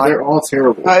Pokemon. They're all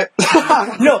terrible.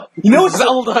 No, you know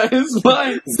Zelda is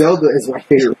mine. Zelda is my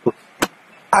favorite.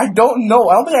 I don't know.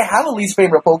 I don't think I have a least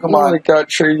favorite Pokemon. Oh my God,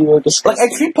 Trey, you are disgusting.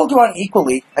 Like I treat Pokemon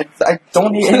equally. I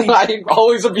don't hate any. I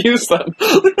always abuse them.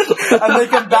 I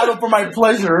make them battle for my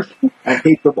pleasure. I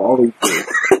hate them all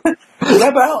equally.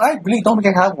 Yeah, but I really don't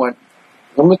think I have one.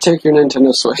 I'm gonna take your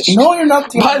Nintendo Switch. No, you're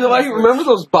not. By the way, remember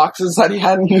those boxes that he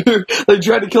had they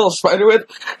tried to kill a spider with?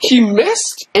 He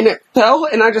missed, and it fell,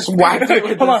 and I just whacked it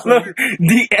with Hold on, look.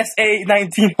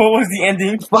 DSA-19, what was the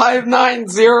ending?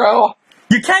 590.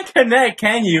 You can't connect,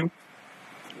 can you?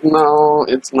 No,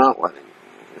 it's not letting me.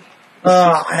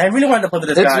 I really wanted to play with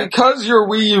this guy. It's because your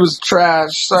Wii U is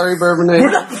trash. Sorry, Bourbonade.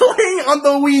 We're not playing on the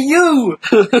Wii U!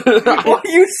 What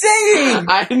are you saying?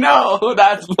 I know,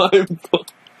 that's my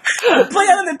point. Play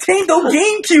on the Nintendo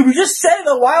GameCube. You just said it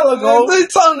a while ago.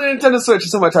 It's on the Nintendo Switch.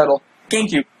 It's in my title.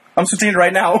 GameCube. I'm switching it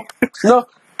right now. No,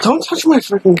 don't touch my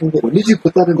freaking computer. When did you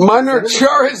put that in? Mine are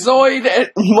Charizard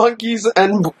and monkeys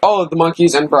and the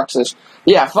monkeys and Bruxish.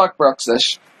 Yeah, fuck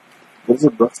Bruxish. What is a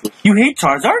Bruxish? You hate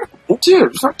Charizard?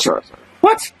 Dude, fuck Charizard.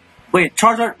 What? Wait,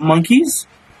 Charizard monkeys?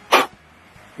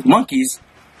 Monkeys?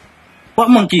 What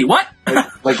monkey? What?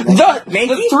 Like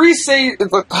the three sage.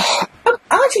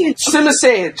 Actually,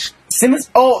 Simisage. Simmons.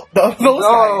 Oh, those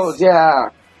guys. Yeah.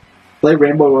 Play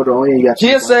Rainbow Road only. You got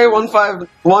PSA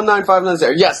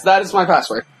 19590. Yes, that is my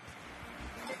password.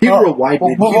 He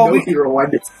rewinded. He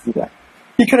rewinded to see that.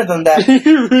 He could have done that. He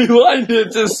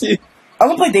rewinded to see. I'm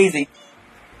gonna play Daisy.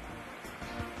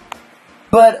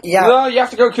 But yeah. No, you have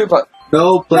to go Koopa.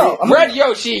 No, play Red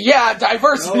Yoshi. Yeah,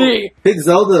 diversity. No. Pick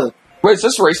Zelda. Wait, is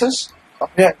this racist?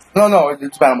 Yeah. No,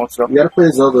 it's battle mode still. You gotta play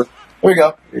Zelda. Here we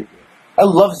go. I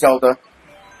love Zelda.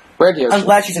 Red Yoshi. I'm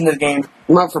glad she's in this game.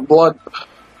 Not for blood.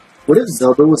 What if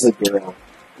Zelda was a girl?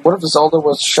 What if Zelda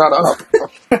was shut up?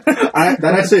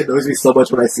 That actually annoys me so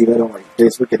much when I see that on like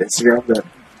Facebook and Instagram, that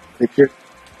picture.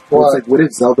 What? It's like, what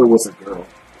if Zelda was a girl?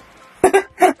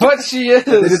 But she is.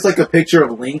 And then it's like a picture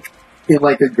of Link in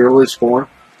like a girlish form.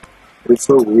 It's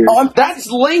so weird. That's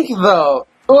Link, though.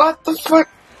 What the fuck?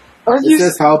 It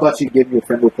says, how about you give your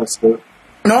friend request code?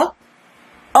 No?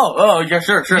 Oh, yeah,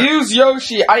 sure. Use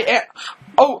Yoshi.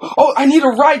 I need to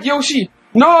ride Yoshi.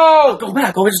 No! Go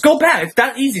back. Just go back. It's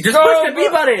that easy. Just push the B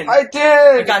button. I did.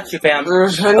 I got you, fam.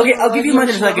 Okay, I'll give you mine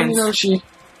in seconds. Yoshi.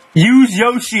 Use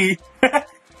Yoshi.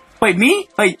 Wait, me?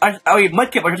 Wait,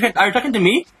 Mudkip, are you talking to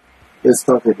me? It's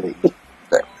talking to me.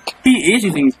 He is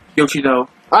using Yoshi, though.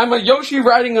 I'm a Yoshi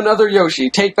riding another Yoshi.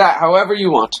 Take that however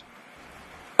you want.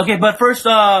 Okay, but first,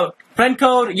 friend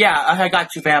code. Yeah, I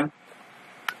got you, fam.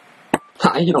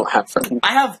 You don't have friends.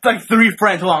 I have like 3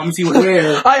 friends. Hold on, let me see what.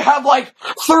 Where? I have like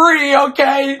 3,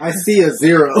 okay? I see a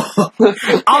 0.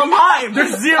 Online!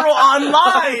 There's 0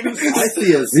 online! I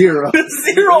see a 0. There's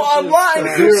 0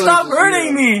 online! Stop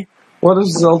hurting me! What if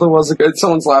Zelda was a good...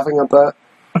 Someone's laughing at that.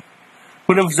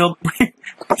 What if Zelda...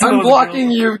 I'm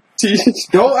blocking you, Teach.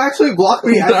 Don't actually block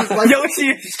me. I just like... Yoshi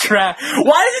is trash.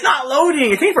 Why is it not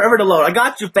loading? It's taking forever to load. I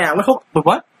got you, fam. But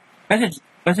what? Message.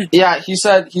 Yeah, he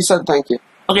said thank you.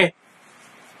 Okay.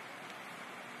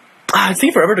 It's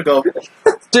taking forever to go.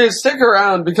 Dude, stick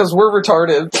around because we're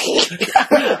retarded.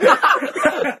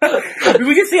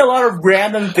 We can see a lot of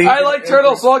random things. I like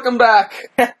turtles. Welcome back.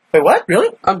 Wait, what? Really?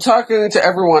 I'm talking to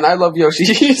everyone. I love Yoshi.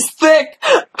 He's thick.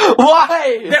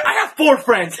 Why? I have 4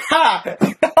 friends. Ha!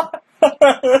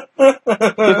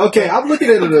 Okay, I'm looking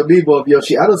at an amiibo of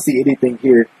Yoshi. I don't see anything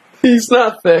here. He's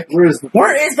not thick. Where is the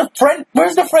friend?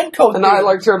 Where's the friend code? And I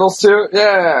like turtles too.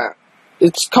 Yeah.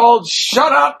 It's called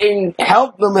Shut Up and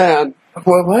Help the Man.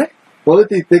 What? The only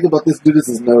thing you think about this dude is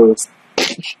his nose.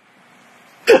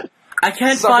 I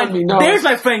can't find. There's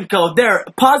my friend code. There,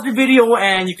 pause the video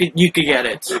and you could get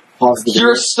it. Pause the video.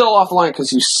 You're still offline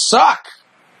because you suck.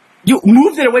 You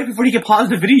moved it away before you could pause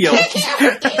the video.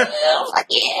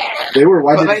 They were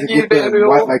rewinding to get the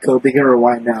Wi-Fi code. They can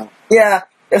rewind now. Yeah.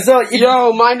 So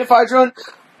yo, mind if I join?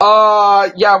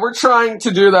 Yeah, we're trying to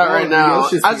do that right now.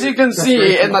 As you can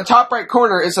see, in the top right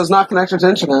corner, it says not connected to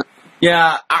internet.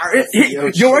 Yeah,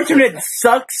 your internet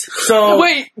sucks, so...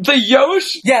 Wait, the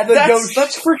Yoshi? Yeah, the Yoshi.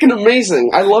 That's freaking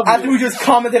amazing. I love it. After we just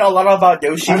commented a lot about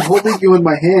Yoshi. I'm holding you in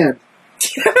my hand.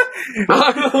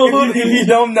 You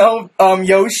don't know,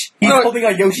 Yoshi. He's holding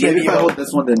a Yoshi. Maybe if I hold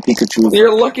this one, then Pikachu.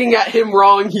 You're looking at him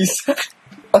wrong, he said.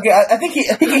 Okay, I think he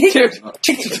can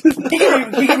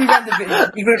rewind the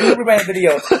video. He can rewind the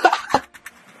video.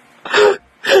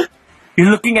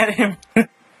 You're looking at him.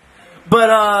 But,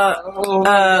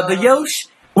 the Yosh,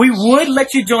 we would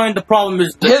let you join. The problem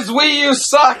is... His Wii U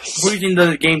sucks! We're using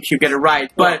the GameCube, get it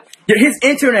right. But his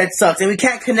internet sucks, and we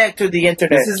can't connect to the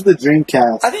internet. This is the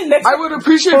Dreamcast. I would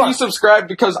appreciate if you subscribe,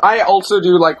 because I also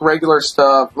do, like, regular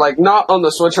stuff. Like, not on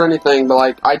the Switch or anything, but,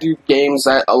 like, I do games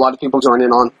that a lot of people join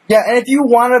in on. Yeah, and if you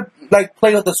want to, like,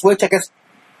 play with the Switch, I guess,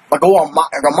 like, go on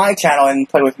my channel and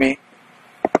play with me.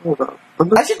 Hold on.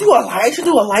 I should do a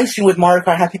live stream with Mario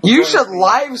Kart. Have people. You should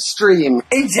live stream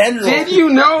in general. Did you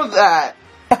know that?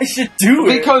 I should do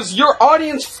it because your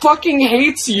audience fucking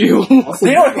hates you.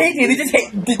 They don't hate me. They just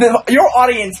hate your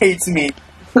audience hates me.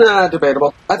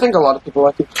 Debatable. I think a lot of people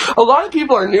like you. A lot of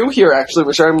people are new here, actually,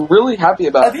 which I'm really happy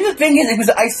about. I think the thing is,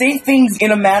 because I say things in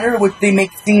a manner which they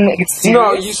make seem like it's serious.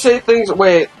 No, you say things.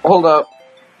 Wait, hold up.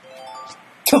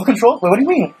 Self-control? Wait, what do you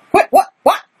mean? What?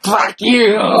 Fuck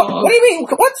you. What do you mean?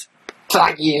 What?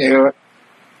 Fuck you.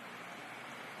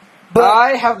 But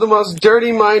I have the most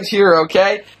dirty mind here,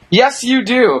 okay? Yes, you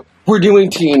do. We're doing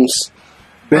teams.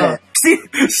 See?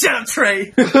 Shut up,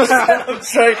 Trey. Shut up,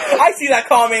 Trey. I see that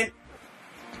comment.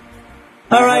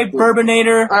 Alright,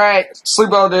 Bourbonnator. Alright, sleep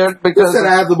well, dude, because...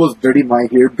 I have the most dirty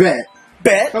mind here. Bet.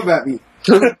 Bet? Come at me.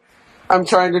 I'm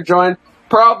trying to join.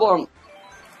 Problem.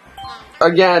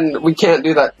 Again, we can't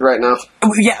do that right now.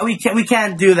 Yeah, we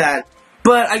can't do that.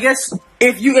 But I guess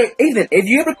if you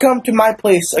ever come to my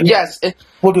place again, yes,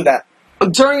 we'll do that.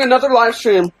 During another live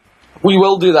stream, we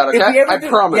will do that, okay? I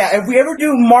promise. Yeah, if we ever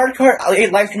do Mario Kart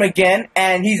 8 live stream again,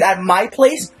 and he's at my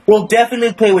place, we'll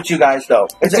definitely play with you guys, though.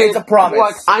 It's a promise.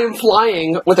 Like, I am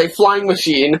flying with a flying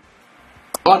machine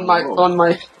on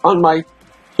my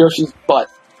Yoshi's butt.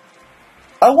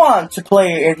 I want to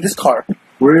play in this car.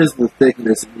 Where is the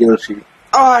thickness of Yoshi?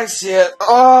 Oh, I see it.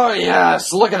 Oh,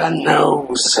 yes. Look at the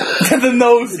nose. The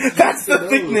nose. That's the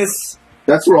thickness.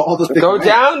 That's where all the thickness... Go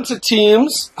down to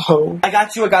teams. Oh. I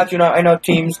got you. I know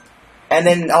teams. And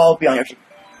then I'll be on your team.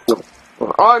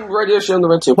 Oh, I'm ready to show the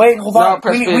red too. Wait, hold on. No,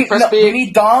 press B. Press B. We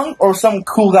need Dong or some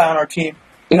cool guy on our team.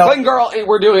 Inkling Girl,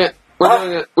 we're doing it. We're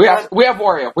doing it. We have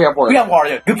Wario. We have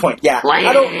Wario. Good point. Yeah.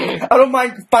 I don't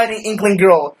mind fighting Inkling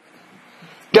Girl.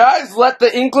 Guys, let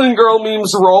the Inkling Girl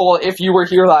memes roll if you were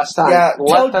here last time. Yeah,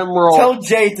 let them roll. Tell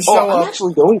Jay to show up. I'm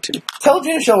actually going to. Tell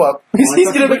Jay to show up. He's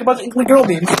going to make a bunch of Inkling Girl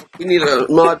memes. We need a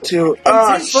mod too.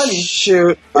 It's funny.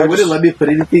 Shoot. It wouldn't let me put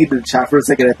anything in the chat for a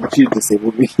second. I thought you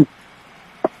disabled me.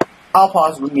 I'll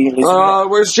pause immediately.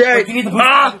 Where's Jay? You need the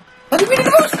boost. You need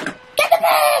the boost. Get the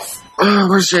boost.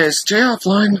 Where's Jay? Is Jay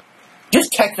offline?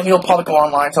 Just text him. He'll probably go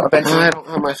online. So eventually. I don't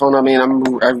have my phone on me, and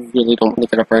I really don't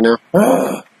look it up right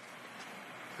now.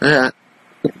 Yeah.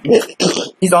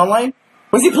 He's online?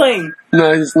 What's he playing?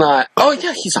 No, he's not. Oh,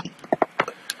 yeah, he's on.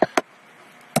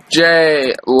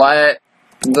 Jay, let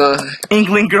the...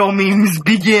 Inkling Girl memes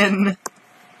begin.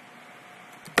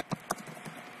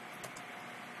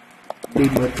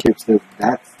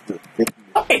 That's the thing.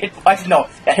 Actually, no.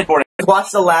 That headboard.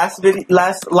 Watch the last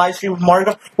live stream of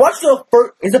Mario Kart. Watch the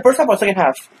first... Is it the first half or second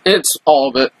half? It's all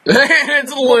of it.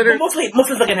 It's literally... Mostly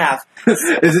the second half.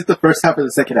 Is it the first half or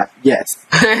the second half? Yes.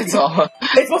 It's all...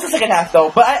 It's mostly the second half,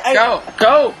 though. But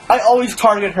Go! I always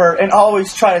target her and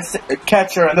always try to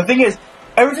catch her. And the thing is,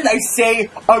 everything I say,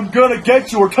 I'm gonna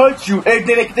get you or touch you,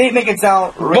 they make it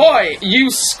sound... Boy,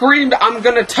 you screamed, I'm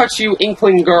gonna touch you,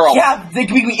 Inkling Girl. Yeah, it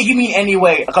can mean any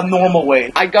way, like a normal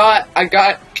way. I got...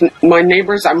 My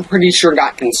neighbors, I'm pretty sure,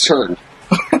 got concerned.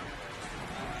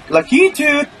 Lucky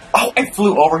dude. Oh, I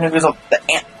flew over him because of the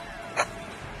ant.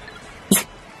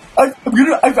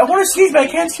 I want to sneeze, but I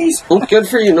can't sneeze. Well, good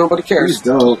for you. Nobody cares. Please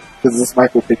don't, because this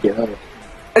mic will pick it up.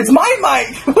 It's my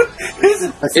mic. What is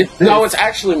it? No, it's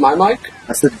actually my mic.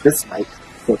 I said this mic,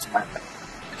 so it's my mic.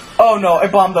 Oh no, I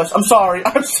bombed us. I'm sorry.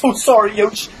 I'm so sorry,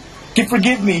 Yoshi.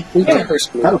 Forgive me. I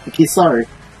don't think he's sorry.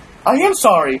 I am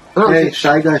sorry. Hey,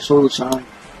 Shy Guy, show the shine.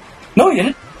 No, you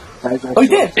didn't. Oh, you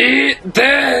did. Eat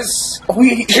this! Kill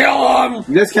him!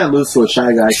 You guys can't lose to a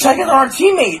Shy Guy. Shy Guy's our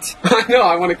teammate. I know,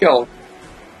 I want to kill him.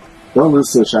 Don't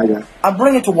lose to a Shy Guy. I'm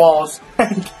bringing to walls.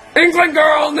 Inkling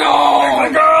girl, no!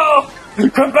 Inkling girl!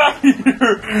 Come back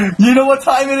here! You know what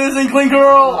time it is, Inkling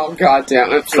girl? Oh, god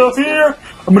damn it. Come here!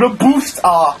 I'm gonna boost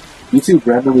YouTube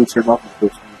randomly turned off my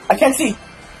push. I can't see.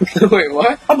 Wait,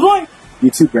 what? I'm blind.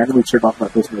 YouTube randomly turned off my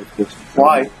push notification.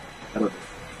 Why? I don't know.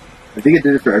 I think it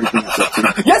did it for everything except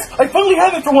for Yes! I finally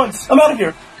have it for once! I'm out of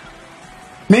here.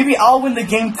 Maybe I'll win the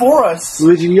game for us.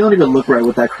 Luigi, you don't even look right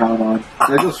with that crown on.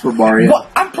 That goes for Mario. What?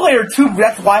 I'm player 2,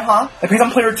 that's why, huh? Because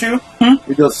I'm player 2?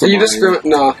 It goes for You Mario. just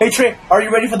no. Hey Trey, are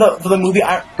you ready for the movie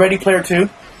Ready Player 2? And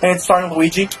it's starring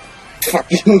Luigi?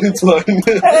 Fuck you, it's fine.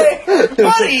 Hey,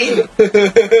 buddy!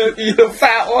 You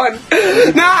fat one.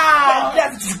 No!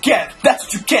 That's what you get. That's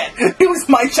what you get. It was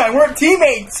my shine. We're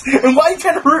teammates. And why are you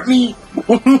trying to hurt me?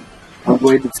 I'm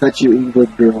going to touch you,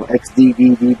 England girl.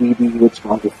 XDVDVD. What's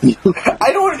wrong with you?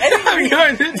 I don't want anything.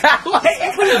 Hey,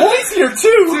 England boy's here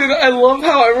too. Dude, I love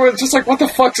how everyone's just like, what the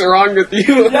fuck's wrong with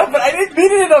you? Yeah, but I didn't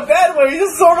mean it in a bad way. It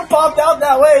just sort of popped out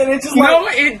that way, and it just like... No,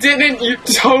 it didn't. You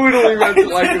totally meant it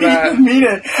like that. I didn't mean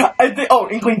it. I think... Oh,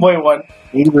 Inkling Boy won.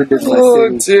 England is my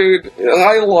Oh, city. dude.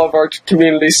 I love our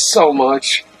community so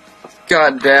much.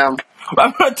 God damn.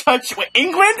 I'm gonna touch you.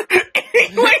 England?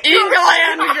 England girl!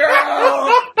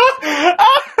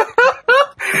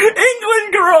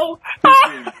 England girl!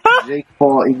 Jake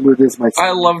Paul, England is my city.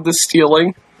 I love the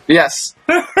stealing. Yes.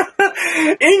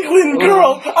 England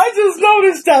girl! I just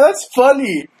noticed that. That's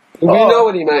funny. We know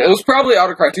what he meant. It was probably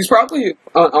autocorrect. He's probably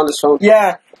on his phone.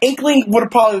 Yeah. Inkling would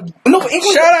have probably... No,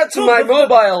 Inkling... Shout out to my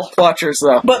mobile watchers,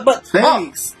 though. But...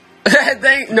 Thanks.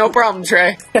 No problem,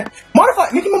 Trey.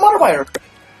 Modify... Make him a modifier.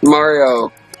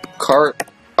 Mario Kart.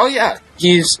 Oh, yeah.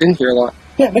 He's in here a lot.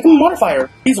 Yeah, make him a modifier.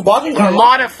 He's watching... A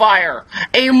modifier.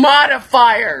 A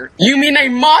modifier. You mean a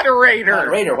moderator.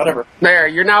 Moderator, whatever. There,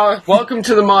 you're now welcome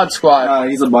to the mod squad.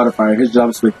 He's a modifier. His job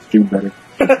is to make the stream better.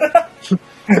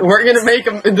 We're gonna make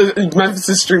the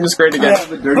Memphis streams great again. Yeah,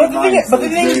 but the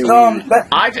thing is,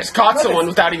 I just caught someone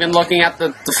without even looking at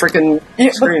the freaking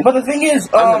screen. But the thing is,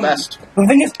 I'm the best. The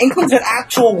thing is, Inkling's an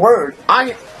actual word.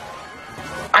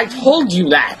 I told you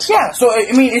that. Yeah, so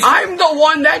I mean, I'm the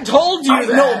one that told you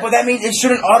that. No, but that means it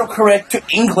shouldn't autocorrect to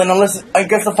England unless I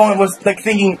guess the phone was like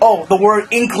thinking, oh, the word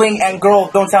inkling and girl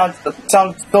don't sound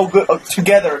so good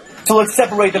together, so let's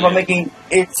separate them by making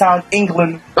it sound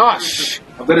England. Oh, shh.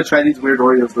 I'm gonna try these weird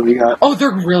Oreos that we got. Oh,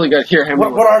 they're really good. Here, hand me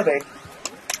What are they?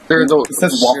 They're the. It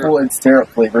says waffle and syrup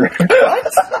flavor.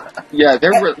 What? Yeah,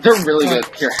 they're really good.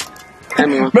 Here. Wait,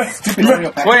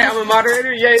 I'm a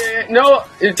moderator? Yeah. No,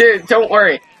 don't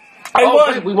worry. I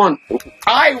won. Wait, we won.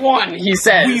 I won, he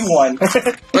says. We won.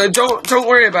 Don't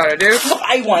worry about it, dude.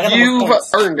 I won. You've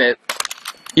earned it.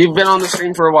 You've been on the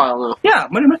stream for a while now. Yeah,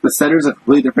 The center's a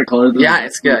completely different color. Yeah,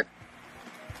 it's good.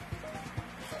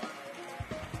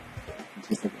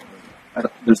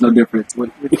 There's no difference.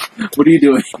 What are you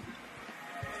doing?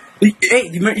 Hey,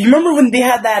 you remember when they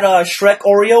had that Shrek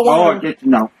Oreo one? Oh,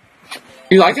 no.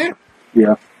 You like it?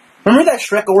 Yeah. Remember that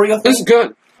Shrek Oreo thing? This is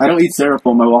good. I don't eat syrup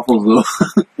on my waffles,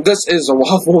 though. This is a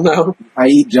waffle now. I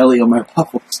eat jelly on my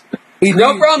waffles.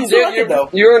 No problem, dude.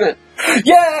 You're in it.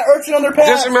 Yeah, Urchin on their path.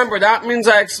 Just remember, that means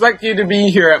I expect you to be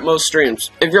here at most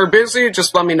streams. If you're busy,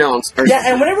 just let me know. Yeah,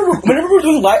 and whenever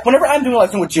I'm doing live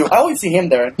stream with you, I always see him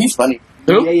there, and he's funny.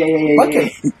 Who? Yeah.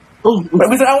 Okay.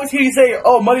 Because I always hear you say,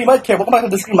 "Oh, Money Mudkip, welcome back to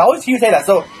the stream." I always hear you say that,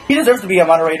 so he deserves to be a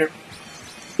moderator.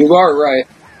 You are right.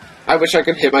 I wish I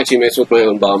could hit my teammates with my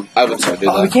own bomb. I would so do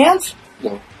that. Oh, we can't?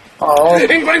 No. Oh.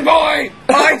 Inkling boy!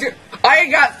 I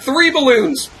got 3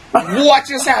 balloons. What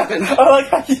just happened? I like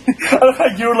how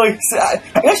you were like,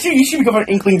 I guess you should become an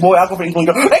Inkling boy. I'll go for Inkling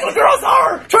girl. Inkling girls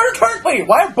are! Turn! Wait,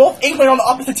 why are both Inkling on the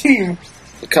opposite team?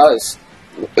 Because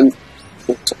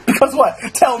what?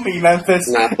 Tell me, Memphis.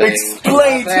 Nothing.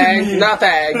 Explain to me.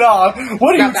 Nothing. Nah,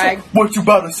 what you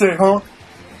about to say, huh?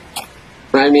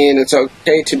 I mean, it's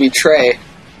okay to betray.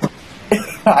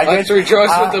 Let's rejoice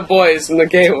with the boys in the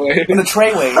gateway. In the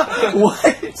trayway. What?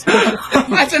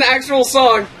 That's an actual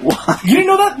song. What? You didn't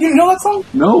know that? You didn't know that song?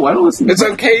 No, I don't listen to It's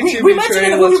okay to we mentioned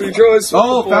betray. it Let's rejoice with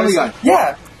the boys. Family Guy.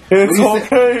 Yeah. It's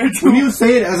okay to... When you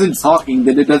say it as in talking,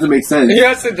 then it doesn't make sense.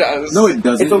 Yes, it does. No, it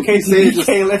doesn't. It's okay to say it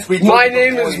betray. Let's rejoice. My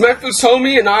name is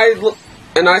MemphisHomie, and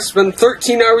And I spend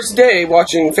 13 hours a day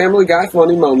watching Family Guy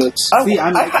funny moments. I do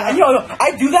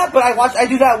that, but I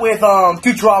do that with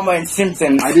Futurama and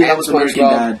Simpsons. I do that with American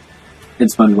Dad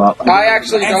and SpongeBob. I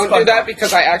actually don't do that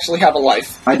because I actually have a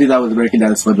life. I do that with American Dad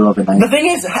and SpongeBob at night. The thing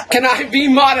is, can I be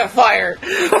modifier?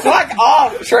 Fuck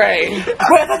off, Trey. Wait,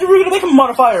 I thought you were gonna make him a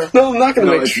modifier. No, I'm not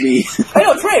gonna make it's me. I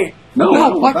know, Trey.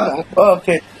 No, fuck that. Oh,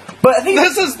 okay. But I think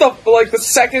this is the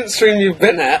second stream you've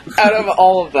been at out of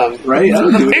all of them. Right? I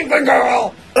don't do it. England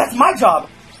girl! That's my job.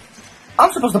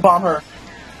 I'm supposed to bomb her.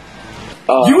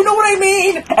 You know what I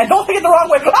mean? And don't take it the wrong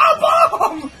way. I'll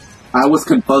bomb! I was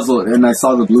confuzzled and I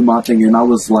saw the blue mod thing and I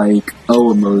was like,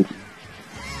 oh, emoji.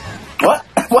 What?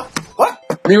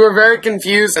 You were very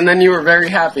confused and then you were very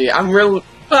happy. Well,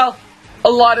 a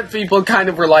lot of people kind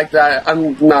of were like that.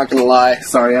 I'm not gonna lie.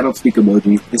 Sorry, I don't speak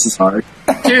emoji. This is hard.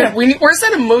 Dude, where's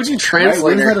that emoji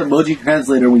translator? Right, where's that emoji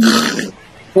translator when you need it?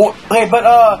 Well, hey, but,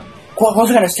 what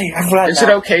was I gonna say? I forgot. Is it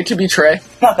okay to be Trey?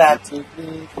 Not that.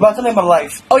 About something about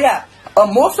life. Oh, yeah.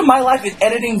 Most of my life is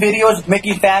editing videos,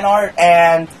 making fan art,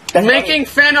 and... Making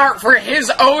fan art for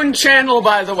his own channel,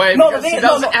 by the way, because he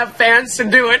doesn't have fans to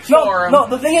do it for him. No,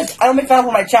 the thing is, I don't make fan art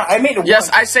for my channel. I made it Yes,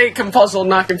 I say confuzzled,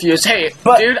 not confused. Hey,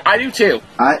 dude, I do too.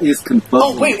 I is confuzzled.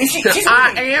 Oh, wait, is she's winning.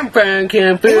 I am fan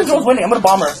confused. Girl's winning. I'm gonna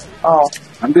bomb her. Oh.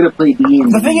 I'm gonna play D&D.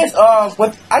 The thing is,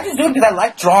 I just do it because I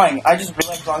like drawing. I just really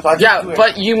like drawing, so I just do it.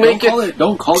 But you make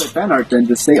Don't call it fan art then,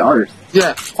 just say art.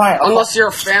 Yeah. Fine. Unless you're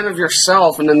a fan of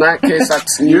yourself, and in that case,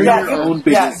 that's... You're your own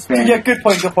biggest fan. Yeah, good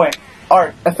point.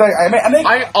 Art.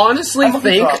 I honestly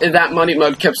think that Money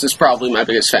Mudkips is probably my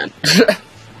biggest fan.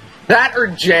 That or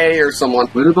Jay or someone.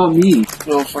 What about me?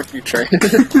 Oh, fuck you, Trey.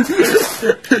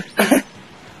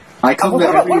 I come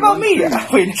what about me?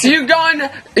 Wait. So you've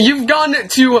gone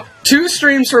to 2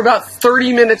 streams for about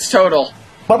 30 minutes total.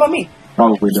 What about me?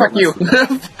 Probably not. Fuck you.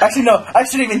 Actually, no. I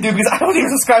shouldn't even do because I don't even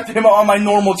subscribe to him on my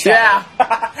normal channel.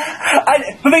 Yeah.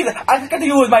 I subscribe to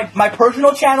you with my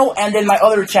personal channel and then my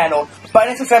other channel, but I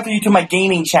didn't subscribe to you to my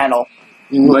gaming channel.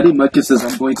 Buddy Muckus says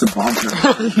I'm going to bomb her.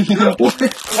 What's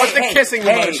the kissing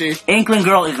emoji? Inkling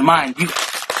girl is mine.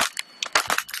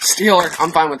 Steal her.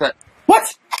 I'm fine with it.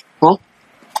 What? Huh?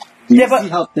 Do you see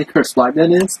how thick her slide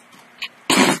gun is?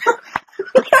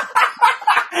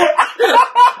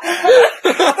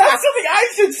 That's something I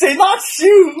should say, not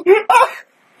you.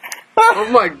 Oh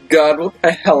my god, what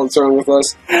the hell is wrong with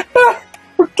us?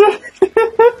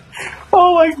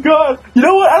 Oh my god. You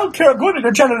know what? I don't care. I'm going to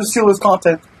their channel to steal this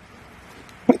content.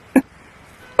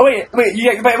 Oh wait. But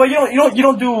you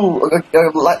don't do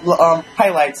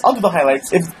highlights. I'll do the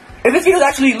highlights. If this video is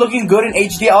actually looking good in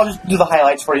HD, I'll just do the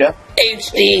highlights for you.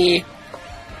 HD.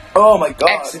 Oh my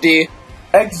god. XD.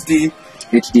 XD.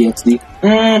 XD.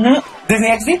 Mm-hmm. Disney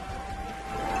XD.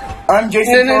 I'm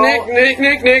Jason Curl.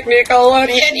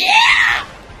 Nickelodeon, yeah!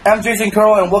 I'm Jason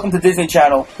Curl, and welcome to Disney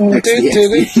Channel.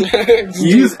 XD.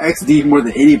 You use XD more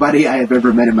than anybody I have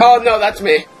ever met in my life. Oh, no, that's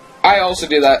me. I also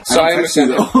do that, so I understand.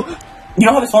 You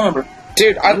don't have his phone number.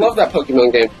 Dude, I love that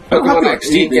Pokemon game. Pokemon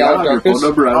XD, Galaxy Darkness.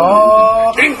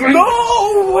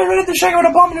 No! We're ready to Shy Guy with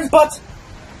a bomb in his butt.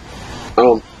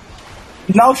 Oh.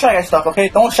 No Shy Guy stuff, okay?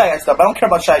 Don't Shy Guy stuff. I don't care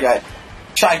about Shy Guy.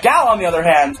 Shy Gal, on the other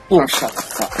hand. Oh, shut the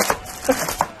fuck up.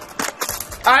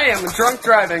 I am drunk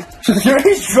driving.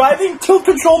 He's driving tilt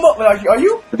control mode. Are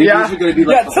you? Yeah.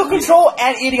 Tilt control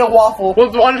and eating a waffle.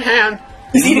 With one hand.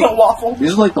 He's eating a waffle.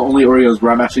 These are like the only Oreos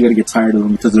where I'm actually going to get tired of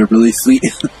them because they're really sweet.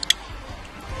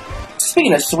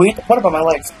 Speaking of sweet, what about my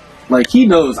legs? Like, he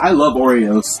knows. I love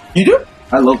Oreos. You do?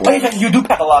 I love Oreos. Oh, you do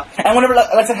pet a lot. And whenever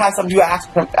Alexa has some, you ask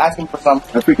him for some.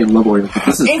 I freaking love Oreos.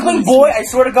 This is Inkling boy, I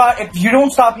swear to God, if you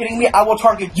don't stop hitting me, I will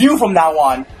target you from now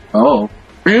on. Oh.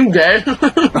 Are you gay?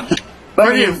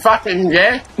 Are you fucking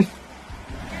gay?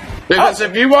 Because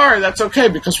if you are, that's okay,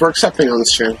 because we're accepting on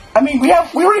this channel. I mean, we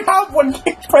already have one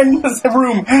friend in this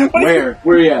room. Where?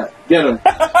 Where are you at? Get him.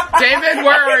 David,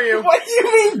 where are you? What do you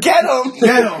mean, get him?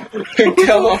 Get him.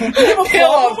 Kill him. You have a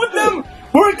problem with them?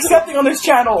 We're accepting on this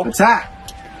channel. Attack.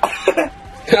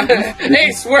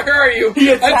 Ace, where are you? He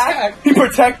attacks, he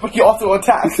protects, but he also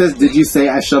attacks. He says, did you say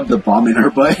I shoved the bomb in her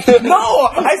butt? No!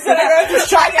 I said I ran to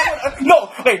Shy Guy.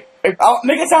 No, wait. I'll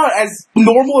make it sound as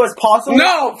normal as possible.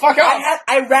 No, fuck off.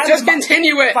 I rammed just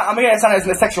continue it. Fine, I'm making it sound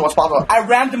as sexual as possible. I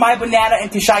rammed my banana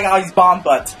into Shy Guy's bomb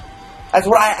butt. That's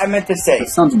what I meant to say. That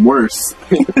sounds worse.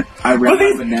 I rammed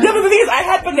my banana. Yeah, but the thing is, I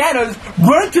had bananas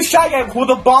run into Shy Guy with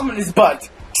a bomb in his butt.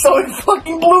 So it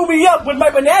fucking blew me up with my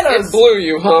bananas. It blew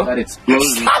you, huh? That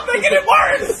explosion. Stop making it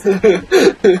worse!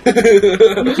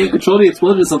 You can't control the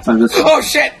explosion sometimes. Oh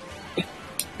shit!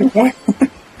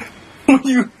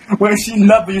 When she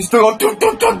nut, but you still go.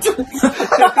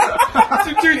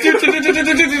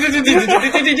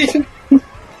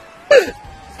 We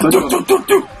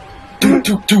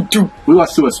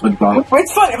watched too much SpongeBob.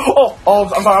 It's funny. Oh,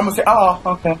 I'm sorry. I'm gonna say. Oh,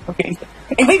 okay.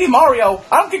 Hey, Baby Mario,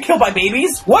 I don't get killed by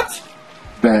babies. What?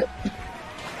 Bet.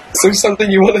 Is there something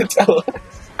you want to tell us?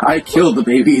 I killed the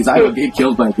babies. I don't get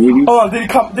killed by babies. Oh, did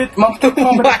Monkey come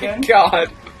Oh my again?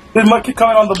 god. Did Monkey come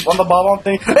in on the bomb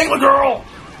thing? Hey, little girl!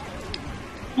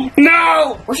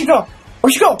 No! Where'd she go? I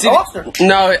lost her.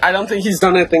 No, I don't think he's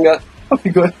done anything yet. Okay,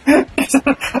 good. Dude,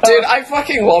 I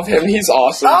fucking love him. He's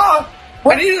awesome. Ah!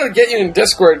 I need to get you in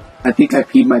Discord. I think I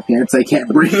peed my pants. I can't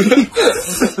breathe.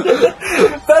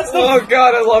 Oh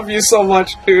god, I love you so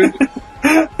much, dude.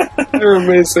 You're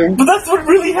amazing. But that's what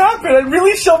really happened. I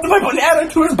really shoved my banana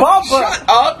into his bomb butt. Shut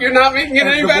up, you're not making it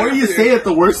any The better. more you say it,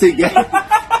 the worse it gets.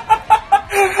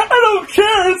 I don't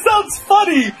care. It sounds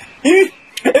funny. If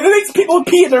it makes people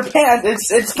pee in their pants,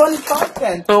 it's funny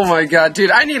content. Oh my god, dude,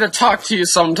 I need to talk to you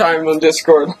sometime on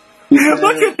Discord.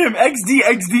 Look at him. XD.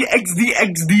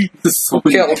 So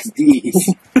many Kill. XDs.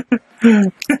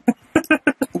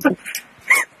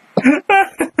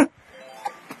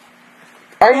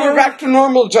 We're back to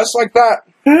normal just like that.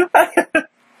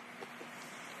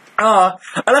 I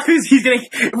like he's getting.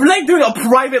 We're like doing a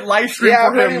private live stream Yeah,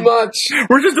 for pretty him. much.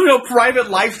 We're just doing a private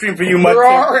live stream for you,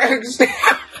 XD.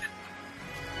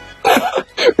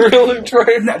 Really,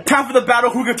 Trey? Time for the battle.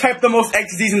 Who can type the most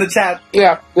XDs in the chat?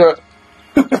 Yeah, do it.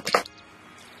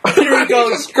 Here he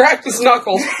goes. Just cracked his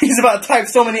knuckles. He's about to type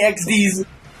so many XDs.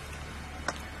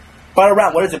 Final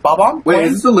round. What is it, Bob-omb? Wait,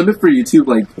 is this the limit for YouTube?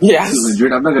 Like, Yes.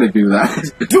 200? I'm not gonna do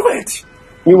that. Do it.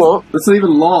 You won't? That's not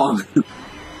even long.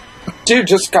 Dude,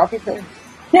 just copy paste.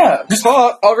 Yeah. Just.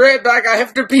 Oh, I'll be right back. I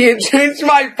have to pee and change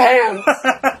my pants.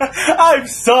 I'm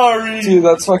sorry. Dude,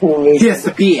 that's fucking amazing. He has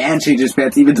to pee and change his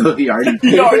pants, even though he already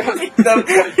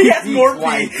peed. He has more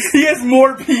pee. He has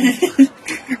more pee.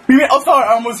 Oh, sorry.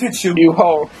 I almost hit you. You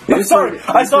hoe. I'm sorry.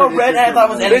 I saw red and I thought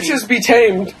it was enemy. Bitches be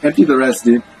tamed. Empty the rest,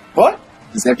 dude. What?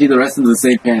 Just empty the rest into the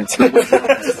same pants.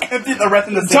 Just empty the rest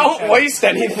in the same Don't channel. waste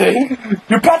anything.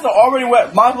 Your pants are already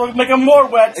wet. Might as well make them more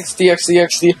wet. XD.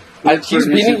 He's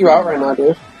beating you out right now,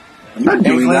 dude. I'm not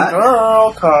doing England that.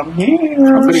 girl, come here.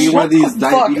 I'm putting you one of these the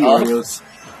fuck diabetes up. Oreos.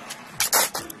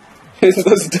 Is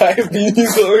this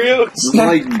diabetes Oreos? This is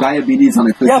like diabetes on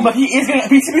a cookie. Yeah, but he is getting.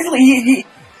 He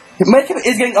Metcalf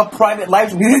is getting a private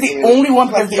live stream. He's the only one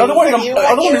because the other one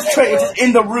is Trey, which is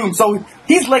in the room. So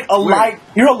he's like a live.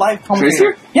 You're a live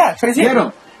commentator. Tracer? Yeah, Trey's here.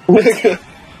 Get him.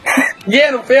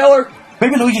 Get him, failure.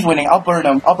 Baby Luigi's winning. I'll burn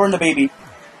him. I'll burn the baby.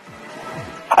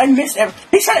 I missed everything.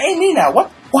 He's trying to aim me now. What?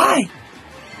 Why?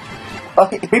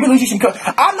 Okay, Baby Luigi should go.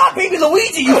 I'm not Baby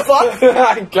Luigi, you fuck!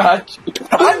 I got you.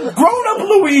 I'm grown-up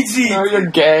Luigi! No, you're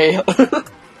gay.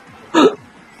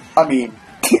 I mean...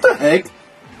 What the heck?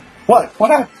 What?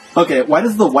 What happened? Okay, why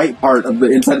does the white part of the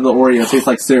inside of the Oreo taste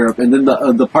like syrup, and then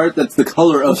the part that's the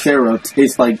color of syrup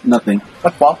tastes like nothing?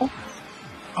 Like waffle?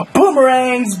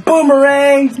 Boomerangs!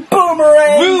 Boomerangs!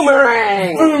 Boomerangs!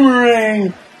 Boomerang!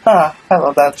 Boomerang! Ah, I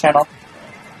love that channel.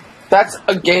 That's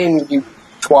a game, you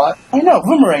twat. I know,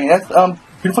 boomerang. That's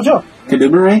beautiful joke.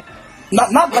 Kadoomerang?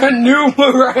 Not like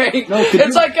Canoe-merang! No, canoe-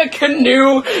 It's like a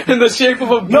canoe in the shape of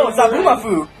a no, it's not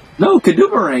Boomafu. No,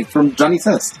 Kadoomerang from Johnny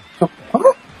Test. Huh?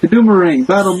 Kadoomerang,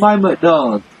 battle my mutt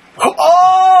dog.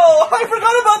 Oh, I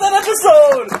forgot about that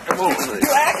episode. You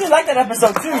actually like that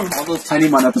episode too. All those Tiny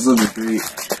Mon episodes are great.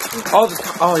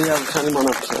 Oh yeah, the Tiny Mon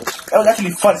episode. That was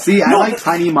actually fun. See, I like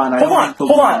Tiny Mon. I don't like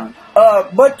Hold on.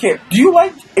 Mudkip, do you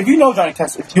like, if you know Johnny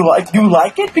Test, do you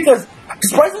like it? Because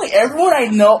surprisingly, everyone I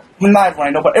know, well, not everyone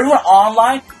I know, but everyone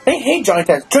online, they hate Johnny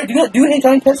Test. Trey, do you hate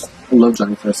Johnny Test? I love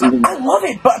Johnny Test. Even I love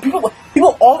it, but people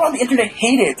all around the internet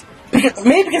hate it.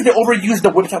 Maybe because they overuse the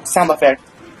whip sound effect.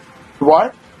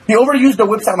 What? They overuse the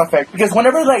whip sound effect. Because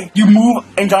whenever, like, you move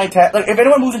in Johnny Test, like, if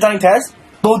anyone moves in Johnny Test,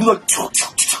 they'll do, like,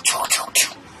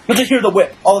 you'll just hear the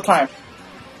whip all the time.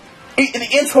 The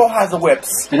intro has the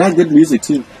whips. it had good music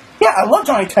too. Yeah, I love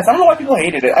Johnny Test. I don't know why people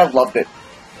hated it. I loved it.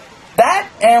 That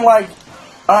and like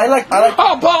I like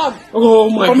Oh, bomb! Oh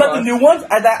my from like the god. new ones.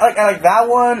 I like that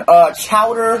one.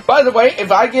 Chowder. By the way,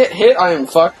 if I get hit, I am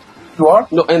fucked. You are?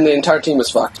 No, and the entire team is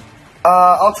fucked.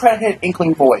 I'll try to hit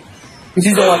Inkling Boy. Because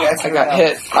he's the one that I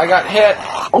got hit.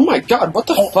 Oh my god, what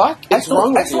the fuck is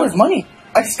wrong I with stole you? his money.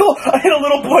 I hit a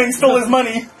little boy and stole his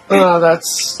money.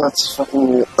 That's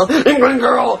fucking... England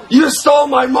girl, you stole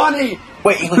my money!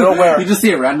 Wait, Inkling Girl, where? You just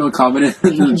see a random comment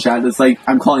in the chat that's like,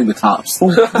 I'm calling the cops.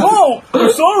 No,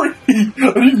 I'm sorry. I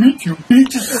didn't mean to. He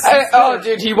just... Oh,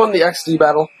 dude, he won the XD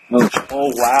battle. Oh,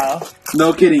 wow.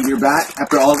 No kidding, you're back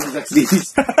after all those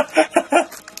XDs.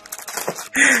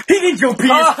 He didn't go pee.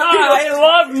 I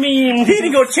love memes. He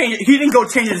didn't go change. He didn't go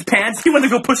change his pants. He went to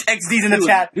go push XDs in the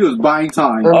chat. He was buying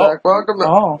time. Welcome back.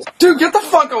 Oh. Dude, get the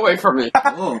fuck away from me.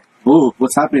 Oh,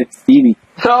 what's happening to Stevie?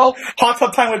 Hell, hot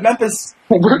tub time with Memphis.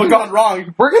 But gone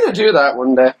wrong. We're gonna do that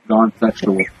one day. Gone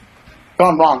sexual.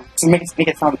 Gone wrong. So make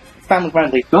it sound family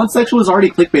friendly. Gone sexual is already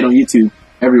clickbait on YouTube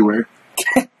everywhere.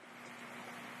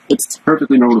 It's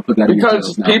perfectly normal to put that in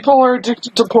because people are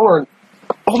addicted to porn.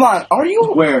 Hold on, are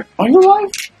you? Where? Are you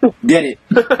live? Get it.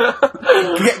 Get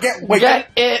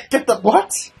the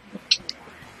what?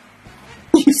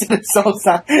 You said it so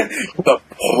sad. The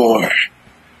porn.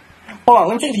 Hold on,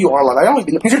 let me check if you are live. I don't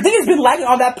even know. Because your thing has been lagging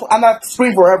on that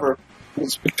screen forever.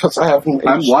 It's because I haven't.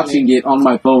 I'm watching it on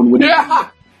my phone.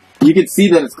 You can see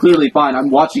that it's clearly fine. I'm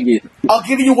watching it. I'll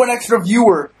give you one extra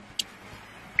viewer.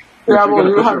 Yeah, well,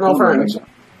 you have no friends.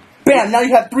 Bam, now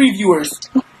you have 3 viewers.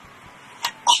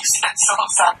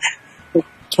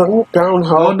 Turn it down,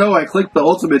 huh? Oh no, I clicked the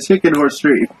ultimate chicken horse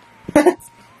stream.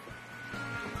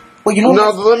 Well, you know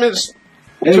no, the limit's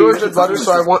 200 butters,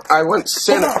 so I went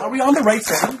center. Are we on the right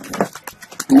side?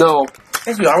 No.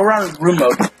 Yes, we are. We're on room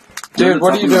mode. Dude,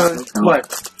 what are you doing?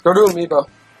 What? Go to Amiibo.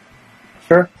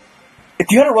 Sure. If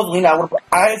you had a Rosalina, I would.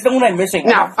 It's the one I'm missing.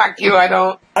 No, fuck you, I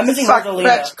don't. I'm missing Rosalina.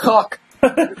 Fetch cook.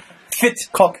 Fit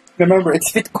cook. Remember,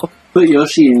 it's fit cook. Put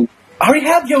Yoshi in. I already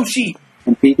have Yoshi.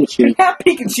 And Pikachu. I have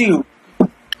Pikachu.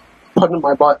 Put it in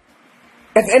my butt.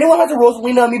 If anyone has a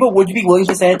Rosalina amiibo, would you be willing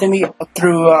to send it to me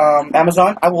through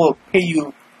Amazon? I will pay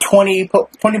you $20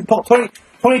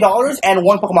 and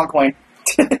 1 Pokemon coin.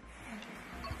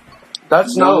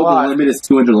 That's not a lot. The limit is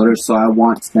 200 letters, so I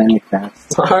want Sanic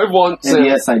fast. I want and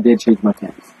yes, I did change my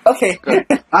pants. Okay.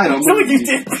 I don't know. So you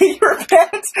did pee your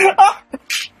pants?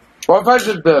 What if I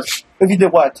did this? If you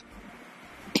did what?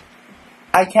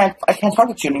 I can't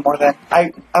target you anymore then.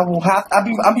 I'll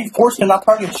be forced to not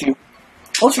target you.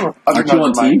 Aren't you on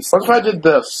teams? What if I did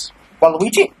this?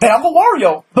 Waluigi? Then I'm the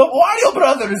Wario! The Wario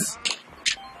brothers!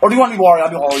 Or do you want to be Wario? I'll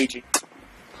be Waluigi.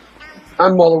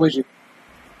 I'm Waluigi.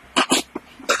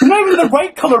 You're not even the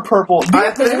right color purple.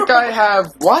 I think I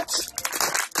have what?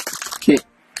 Kit.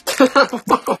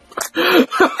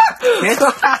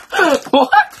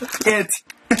 What? Kit.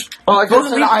 Well, like I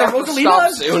said, I have to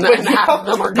stop soon, and half of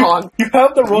them are gone. You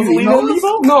have the Rosalina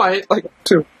amiibo? No, I like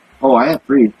 2. Oh, I have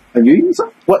 3. Have you eaten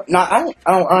some? What? No, I haven't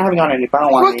gotten any. But I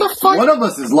don't want any. What the fuck? One of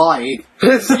us is lying.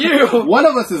 It's you. One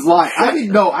of us is lying. I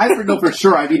didn't know. I know for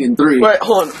sure I've eaten 3. Wait,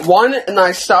 hold on. 1, and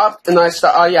I stopped,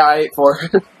 Oh, yeah, I ate 4.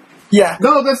 Yeah.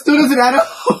 No, that still doesn't add up.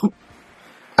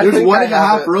 There's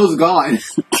 1.5 rows gone.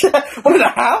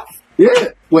 1.5?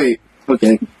 Yeah. Wait.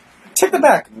 Okay. Check the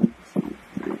back.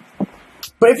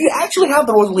 But if you actually have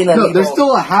the Rosalina amiibo... No, there's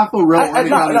still a half a row.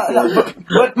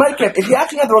 But Mike, if you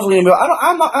actually have the Rosalina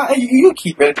amiibo, you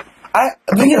keep it.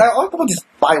 The thing is, I'll probably just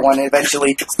buy one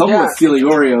eventually. Someone was stealing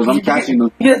Oreos. I'm catching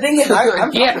them. Yeah, the thing is,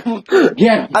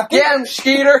 Get him,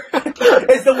 Skeeter.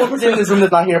 It's the 1% in this room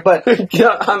that's not here, but...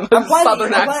 I'm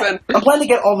Southern accent. I'm planning to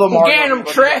get all the Mario. Get him,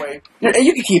 Trey.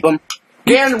 You can keep them.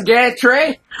 Get him,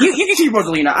 Trey. You can keep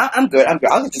Rosalina. I'm good.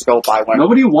 I'll just go buy one.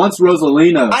 Nobody wants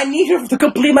Rosalina. I need her to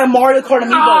complete my Mario Kart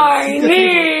amiibo. I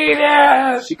need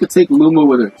it. She could take Luma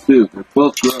with her too. They're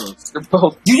both gross. They're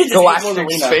both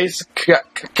galactic space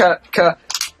cancer.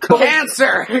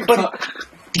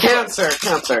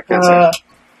 Cancer.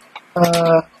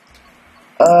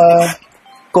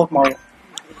 Gold Mario.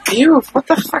 Ew, what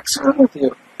the fuck's wrong with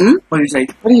you? What do you say?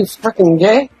 What are you, fucking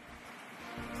gay?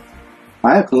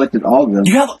 I have collected all of them.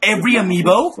 You have every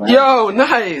amiibo? Yo,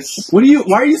 nice. Why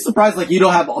are you surprised like you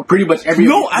don't have pretty much every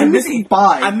No, I'm missing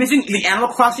 5. I'm missing the Animal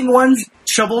Crossing ones,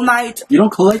 Shovel Knight. You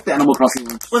don't collect the Animal Crossing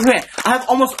ones. Listen, I have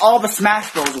almost all the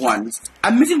Smash Bros ones.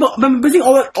 I'm missing all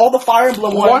the Fire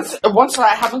Emblem ones. Once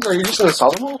that happens, are you just gonna sell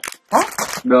them all? Huh?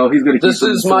 No, he's gonna keep This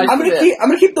is my I'm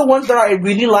gonna keep the ones that I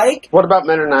really like. What about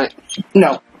Meta Knight?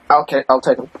 No. Okay, I'll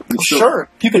take them. Sure.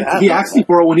 You can have He asked me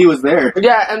for it when he was there.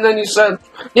 Yeah, and then you said,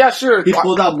 yeah, sure. He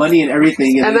pulled out money and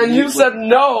everything. And then you said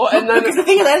no, and then... Because the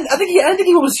thing is, I think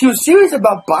he was serious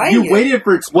about buying it. You waited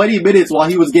for 20 minutes while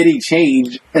he was getting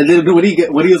change, and then when he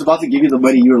was about to give you the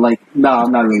money, you were like, no,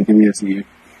 I'm not really giving it to you.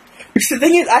 The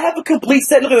thing is, I have a complete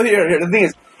set. Look here. The thing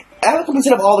is, I have a complete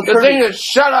set of all the Kirby. The thing is,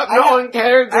 shut up, no one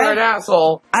cares, you're an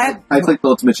asshole. I clicked the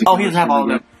Ultimate Chicken. Oh, he doesn't have all of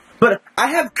them. But I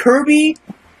have Kirby...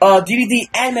 DDD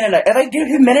and Meta Knight. If I give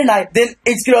him Meta Knight, then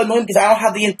it's gonna annoy him because I don't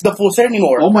have the full set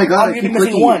anymore. Oh my god, I'm even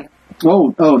missing one.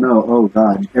 Oh no, oh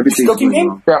god. Everything's Still team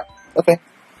game? Yeah. Okay.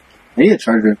 I need a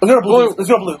charger. Let's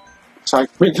go blue. Sorry.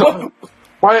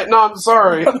 Why? No, I'm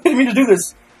sorry. I didn't mean to do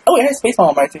this. Oh, it has space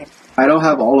on my team. I don't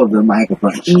have all of them. I have a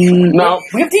bunch. No.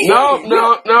 We have these. No.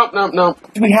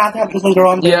 Do we have to have this one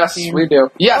girl on the Yes, team? we do.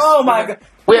 Yes. Oh my god.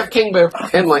 We have King Boo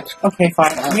and Link. Okay,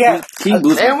 fine. Yeah.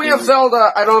 And we have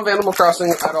Zelda. I don't have Animal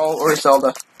Crossing at all, or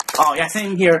Zelda. Oh yeah,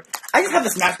 same here. I just have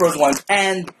the Smash Bros. Ones,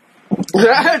 and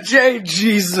Jay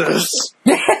Jesus.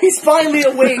 he's finally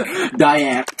awake.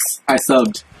 Dyacx. I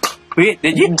subbed. Wait,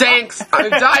 did you? Thanks. I'm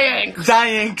dying.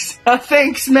 Dyacx.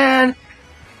 Thanks, man.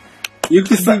 You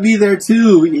can see me there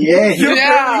too. Yeah. You're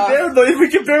barely there, though. We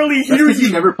can barely hear you.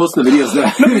 You never post the videos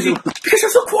there. Because you're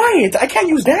so quiet. I can't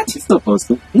use that. You still post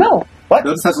them. No. What?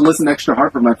 You'll just have to listen extra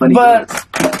hard for my funny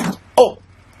videos. Oh,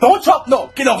 don't drop. No,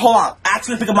 hold on.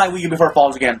 Actually, pick up my Wii U before it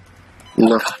falls again.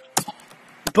 No.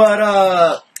 But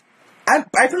I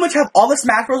pretty much have all the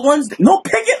Smash Bros. Ones. No,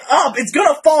 pick it up. It's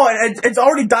gonna fall, and it's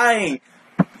already dying.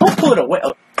 Don't pull it away.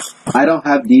 I don't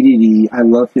have DDD. I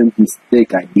love him. He's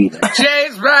thick. I need it.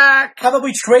 Jay's back. How about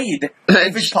we trade?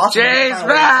 If it's possible. Jay's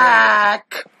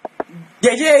back.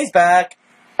 Yeah, Jay's back.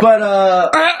 But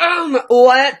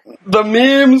let the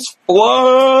memes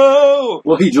flow.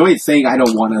 Well, he joined saying I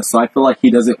don't wanna, so I feel like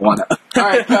he doesn't wanna. All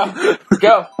right,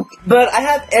 go. But I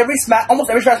have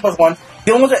almost every Smash Bros. One.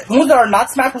 The ones that are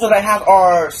not Smash Bros. That I have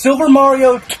are Silver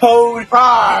Mario, Toad,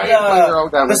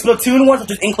 the Splatoon ones,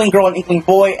 which is Inkling Girl and Inkling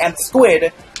Boy, and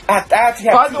Squid. I actually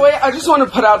have. By the way, I just want to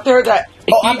put out there that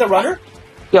I'm the runner.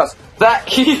 Yes, that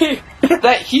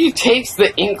he takes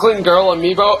the Inkling Girl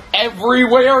amiibo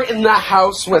everywhere in the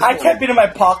house with him. I kept it in my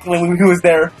pocket when he was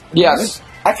there. Yes.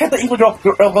 I kept the Inkling Girl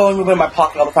amiibo in my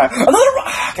pocket all the time.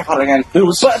 I got it again. But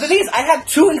the thing is, I have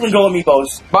 2 Inkling Girl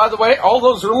amiibos. By the way, all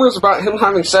those rumors about him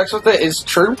having sex with it is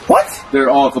true. What? They're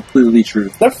all completely true.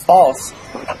 They're false.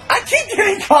 I keep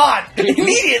getting caught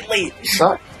immediately.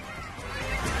 Suck.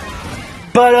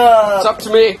 But it's up to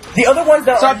me. The other ones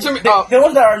that the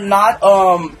ones that are not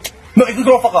no, Inkling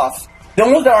Girl, fuck off. The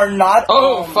ones that are not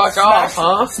fuck off,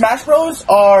 huh? Smash Bros.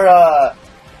 Are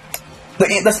the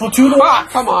Splatoon ones.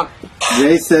 Come on.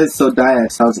 Jay says so.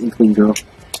 Dyacx, how's Inkling Girl?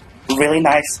 Really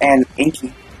nice and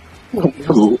inky. Even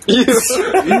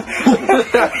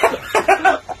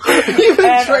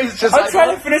Trey's just I'm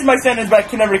trying to finish my sentence,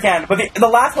 but I never can. But the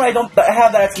last one I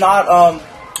have that's not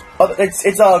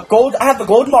it's a gold. I have the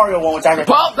gold Mario one, which I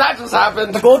well, that just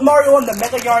happened. The gold Mario one, the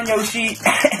Mega Yarn Yoshi,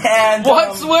 and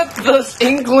what's with this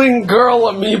Inkling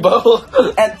Girl amiibo?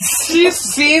 And she's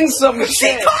seen some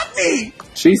shit. She caught me.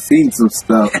 She's seen some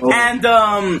stuff. Oh. And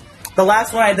the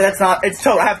last one that's not. It's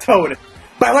Toad. I have Toad.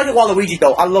 But I like Waluigi,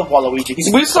 though. I love Waluigi.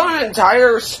 We saw an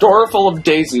entire store full of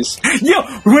daisies.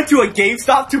 Yeah, we went to a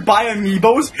GameStop to buy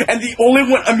amiibos, and the only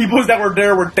amiibos that were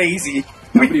there were Daisy.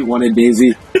 Nobody wanted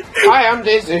Daisy. Hi, I'm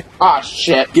Daisy. Ah,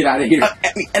 shit. Get out of here.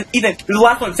 And Ethan, the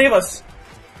last one, save us.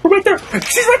 We're right there.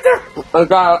 She's right there. I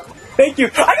got it. Thank you. I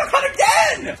got caught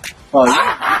again. Oh,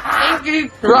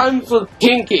 Pinky rhymes with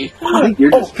kinky. I think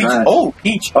you're just trash.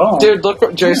 Peach. Oh. Dude, look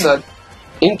what Jay said.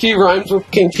 Inky rhymes with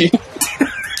kinky.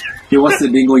 He wants to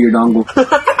dingle your dongle.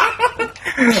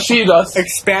 She does.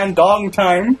 Expand dong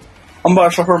time. I'm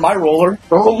about to show her my roller.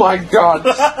 Oh my god.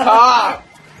 Stop.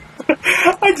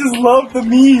 I just love the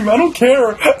meme. I don't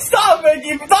care. Stop,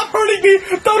 Maggie. Stop hurting me.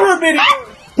 Don't hurt me.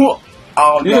 Oh,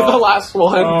 no. You're the last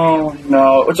one. Oh,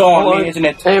 no. It's all on me, isn't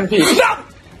it? And Peach. Stop.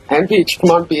 And Peach.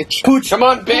 Come on, Peach. Pooch. Come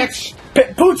on, bitch.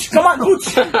 Pooch. Come on,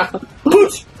 Pooch.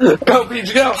 Pooch. Go,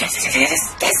 Peach, go.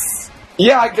 Yes.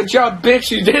 Yeah, good job,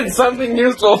 bitch. You did something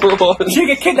useful for once. She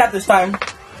get kidnapped this time.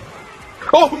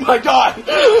 Oh my god!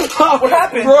 What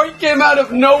happened? Roy came out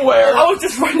of nowhere. I was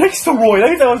just right next to Roy. I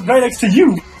think I was right next to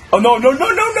you. Oh no!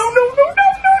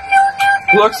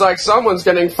 Looks like someone's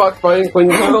getting fucked by Inkling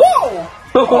Girl.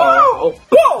 Whoa!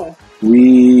 Whoa!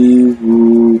 Wee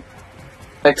woo.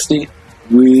 XD.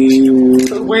 Wee woo.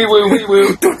 Wee woo, wee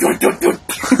woo.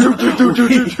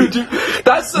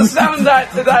 That's the sound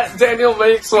that Daniel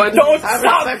makes when don't having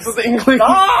stop. sex with Inkling.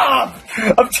 Stop!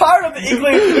 I'm tired of the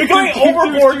Inkling. You're going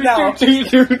overboard now.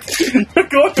 You're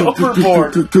going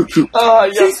overboard.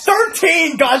 Yes. She's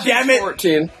 13,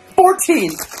 goddammit.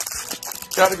 14.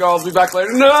 Gotta go, I'll be back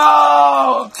later.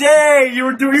 No! Jay, you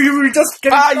were just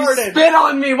getting started. You spit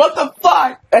on me, what the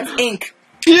fuck? That's ink.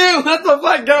 You, what the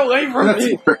fuck? Get away from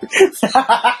me.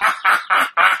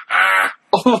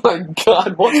 Oh my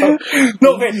god, what the...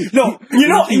 No. You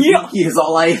know... Dinky is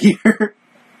all I hear.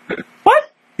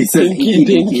 What? He said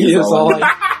Dinky is all I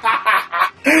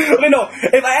hear. No,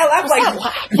 if I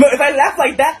laugh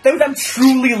like that, then I'm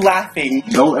truly laughing.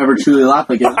 Don't ever truly laugh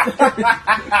again.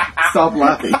 Stop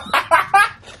laughing.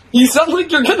 You sound like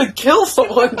you're gonna kill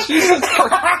someone. Jesus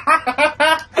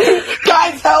Christ.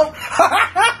 Guys, help!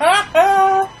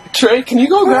 Trey, can you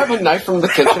go grab a knife from the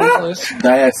kitchen, please?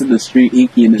 Dyacx in the street,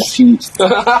 Inky in the sheets.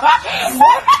 What?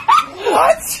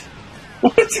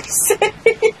 What did you say?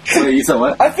 Wait, you said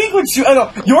what? I think what you, I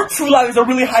know, your true laugh is a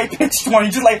really high-pitched one.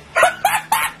 You're just like,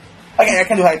 okay, I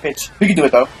can do high-pitch. You can do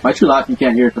it, though. My true laugh you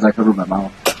can't hear because I cover my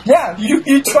mouth. Yeah,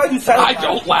 you try to satisfy. I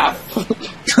don't laugh.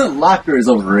 Laughter is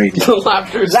overrated.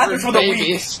 Laughter is for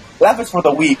babies. The weak. Laugh is for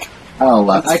the weak. I don't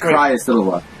laugh. I cry instead of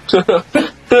laugh.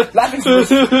 Laugh is for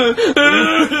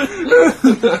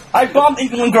I bombed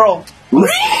England girl.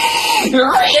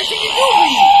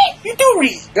 You do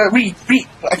read. Read.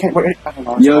 I can't read. I don't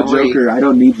know. Yo, Joker, I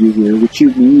don't need you here. What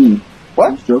you mean?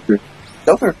 What? Who's Joker?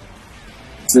 Joker.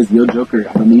 It says, yo, Joker,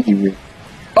 I don't need you here.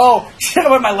 Oh, shit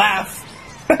about my laugh.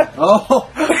 Oh.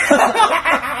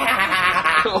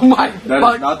 Oh my god.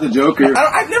 That is not the Joker.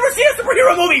 I've never seen a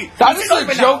superhero movie. That is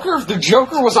the Joker if the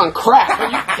Joker was on crack.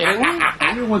 Are you kidding me?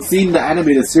 Everyone's seen the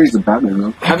animated series of Batman,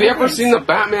 though. Have you ever seen the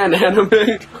Batman anime?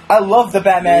 I love the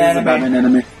Batman anime. The Batman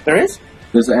anime. There is?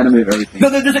 There's an anime of everything. No,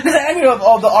 there's an anime of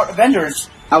all the Avengers.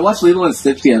 I watched Lilo and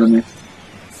Stitch, the anime.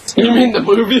 You mean the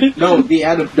movie? No,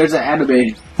 there's an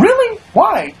anime. Really?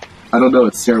 Why? I don't know,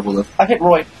 it's terrible, though. I hit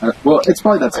Roy. Well, it's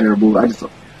probably not terrible, I just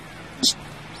don't.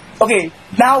 Okay,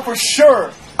 now for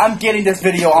sure, I'm getting this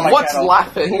video on my channel.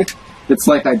 What's laughing? It's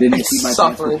like I didn't see my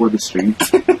pants before the stream.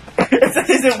 Is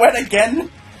it wet again?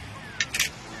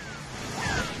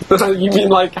 You mean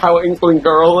like how Inkling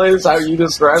Girl is? How you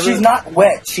describe it? She's not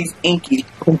wet, she's inky.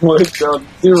 Oh my god,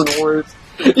 even worse.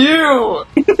 You!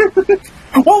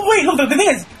 Well, wait, look, the thing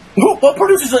is, what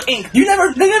produces the ink? They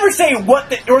never say where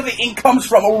the ink comes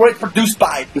from or where it's produced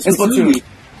by. It's Splatoon.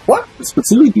 What? It's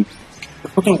Splatoon.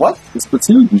 Splatoon what? It's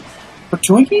Splatoon.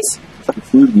 Splatoongies?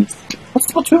 Splatoon. What's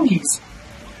Splatoongies?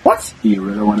 What? Do you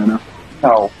really want to know?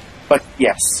 No, but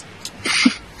yes.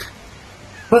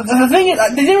 But the thing is,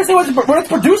 they never say where it's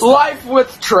produced. Life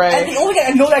with Trey. And the only guy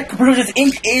I know that produces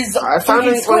ink is I found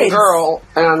an Inkling Girl,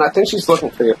 and I think she's looking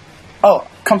for you. Oh,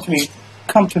 come to me.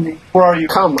 Come to me. Where are you?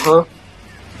 Come, huh?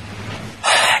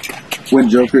 When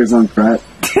Joker is on crack.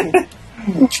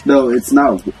 No, it's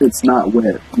not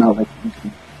wet. Not like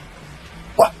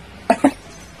What?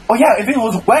 Oh yeah, if it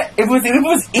was wet, if it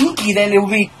was inky, then it would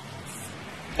be.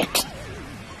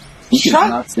 it's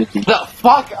not sticky. The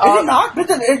fuck up. Is it not?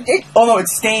 Oh no,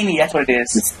 it's stainy. That's what it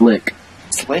is. It's slick.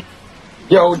 Slick.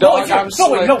 Yo, dog, I'm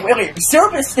slick. Wait.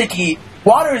 Syrup is sticky.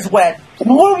 Water is wet.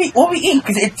 What will we ink?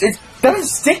 Because it doesn't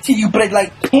stick to you, but it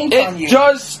like paints on you. It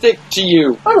does stick to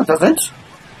you. No, it doesn't.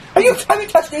 Have you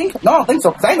touched ink? No, I don't think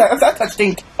so. Because I've touched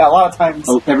ink a lot of times.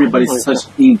 Oh, everybody's touched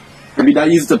ink. Have you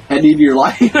not used a pen in your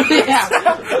life?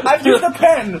 Yeah. I've used a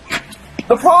pen.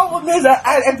 The problem is that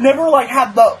I've never like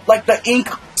had the ink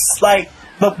like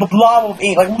the blob of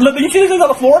ink. Like you see this on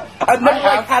the floor? I've never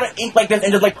like had an ink like this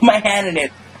and just like put my hand in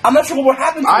it. I'm not sure what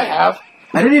happened to it. I have.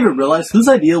 I didn't even realize whose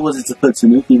idea was it to put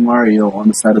Tanuki Mario on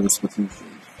the side of the Splatoon stage.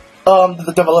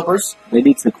 The developers. They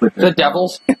need to quit The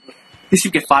devils. They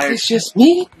should get fired. It's just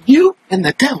me, you, and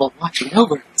the devil watching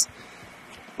over us.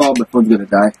 Oh, my phone's gonna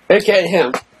die. AKA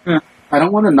him. I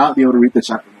don't want to not be able to read the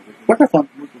chat. What the fuck?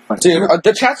 Dude,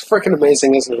 the chat's freaking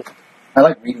amazing, isn't it? I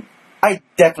like reading. I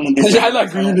definitely did. I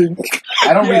like reading.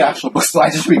 I don't read actual books, so I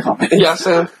just read comments. Yeah,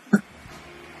 Sam.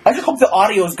 I just hope the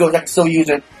audio is good. I can still use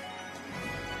it.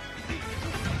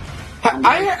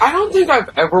 I don't think I've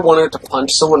ever wanted to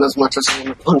punch someone as much as I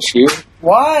want to punch you.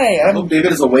 Why? I hope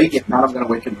David is awake. If not, I'm gonna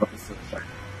wake him up.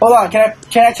 Hold on. Can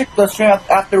I check the stream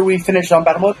after we finish on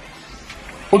battle mode?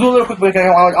 We'll do a little quick break.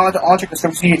 I'll check the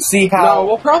stream see how. No,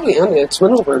 we'll probably end it. It's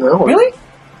been over an hour. Really?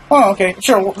 Oh, okay.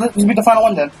 Sure. Let's be the final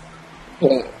one then.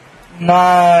 Yeah.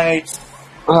 Nice.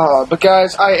 But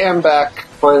guys, I am back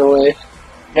finally.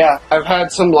 Yeah. I've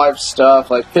had some life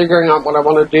stuff, like figuring out what I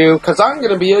want to do, because I'm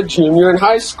going to be a junior in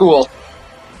high school.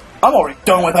 I'm already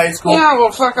done with high school. Yeah,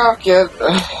 well, fuck off, kid.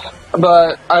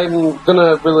 But I'm going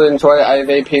to really enjoy it. I have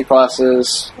AP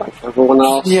classes, like everyone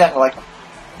else. Yeah, like,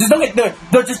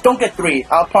 just don't get 3.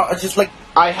 Just like,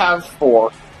 I have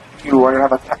 4. You are gonna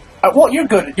have a. Well, you're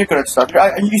good. You're good at stuff.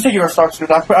 You said you're a star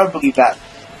student. I would believe that.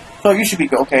 So you should be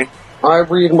good. Okay. I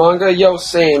read manga. Yo,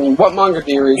 same. What manga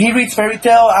do you read? He reads fairy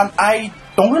tale. I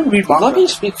don't really read manga. Let me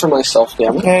speak for myself,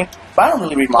 damn it. Okay, but I don't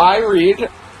really read manga. I read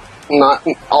not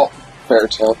fairy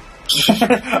tale.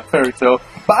 Fairy tale.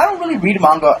 But I don't really read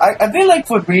manga. I feel like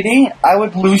with reading, I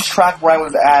would lose track where I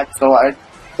was at. So I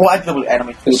deal with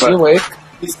anime too. Is he awake?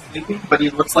 He's sleeping, but he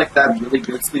looks like that really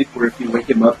good sleep where if you wake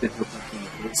him up, then he'll punch you in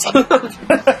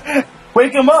the face.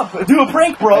 Wake him up. Do a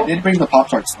prank, bro. I did bring the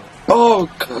Pop-Tarts though. Oh,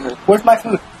 God. Where's my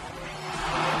food?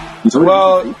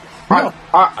 Well,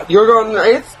 you're going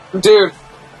 8th? Dude,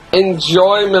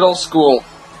 enjoy middle school.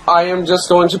 I am just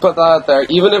going to put that out there.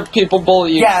 Even if people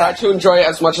bully you, try to enjoy it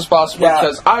as much as possible,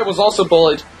 because I was also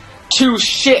bullied to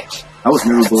shit. I was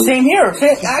never bullied. Same here.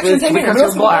 Same here.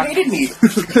 Middle school people hated me.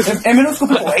 And middle school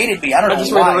people hated me. I don't know why. I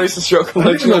just made a racist joke. I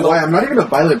don't know why. I'm not even a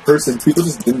violent person. People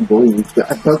just didn't bully me.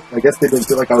 I guess they didn't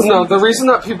feel like I was... No, the reason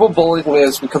that people bullied me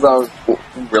is because I was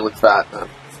really fat, man.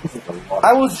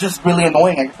 I was just really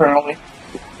annoying, apparently.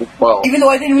 Well, even though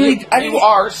I didn't really... You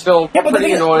are still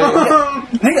pretty annoying. I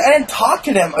didn't talk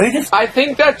to them. I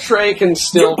think that Trey can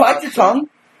still... You bite your tongue?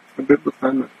 A bit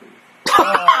behind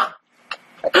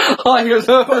I thought you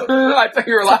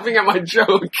were laughing at my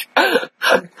joke.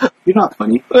 You're not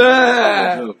funny.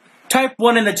 Type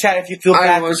 1 in the chat if you feel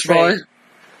bad for Trey.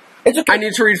 It's okay. I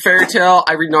need to read Fairy Tail.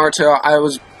 I read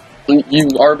Naruto. You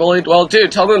are bullied? Well,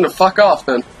 dude, tell them to fuck off,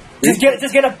 then. Just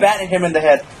get a bat and hit him in the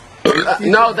head.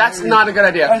 No, that's not a good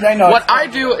idea. I know. What I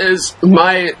do is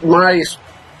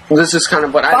this is kind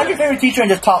of what I do. Find your favorite teacher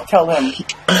and just tell him.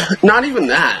 Not even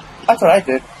that. That's what I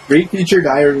did. Read teacher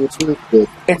diary. It's really good.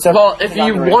 If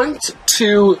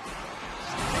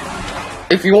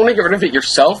you want to get rid of it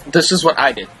yourself, this is what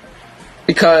I did.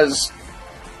 Because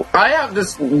I have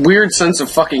this weird sense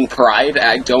of fucking pride.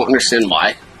 I don't understand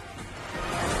why.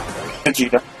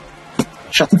 Vegeta.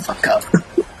 Shut the fuck up.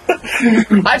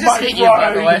 I just hate you,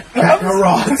 by the way.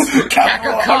 Kakarot.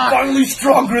 I'm finally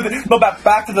stronger than... No,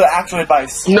 back to the actual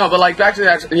advice. No, but like, back to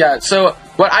the actual... Yeah, so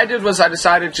what I did was I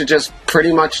decided to just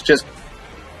pretty much just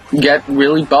get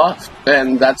really buff.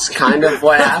 And that's kind of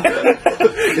what happened. How's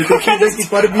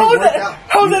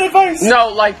that advice? No,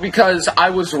 like, because I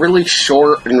was really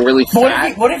short and really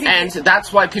fat. And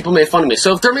that's why people made fun of me.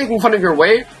 So if they're making fun of your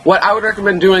weight, what I would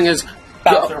recommend doing is...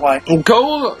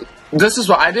 Go... This is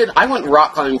what I did. I went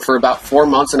rock climbing for about 4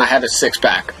 months and I had a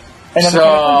 6-pack.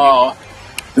 So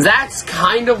that's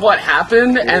kind of what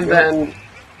happened. And then,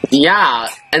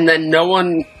 and then no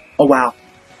one... Oh, wow.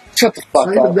 Shut the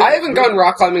fuck up. I haven't gone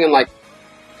rock climbing in like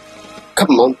a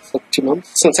couple months, like 2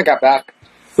 months, since I got back.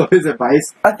 So his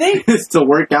advice, I think, is to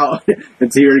work out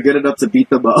until you're good enough to beat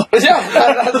them up. Yeah,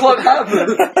 that's what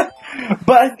happened.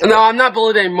 But no, I'm not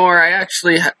bullied anymore. I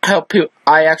actually help people.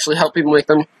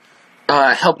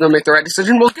 Help them make the right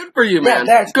decision. Well, good for you, man.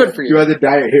 That's good for you. You are the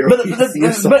diet hero. But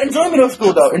enjoy middle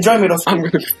school, though. Enjoy middle school. I'm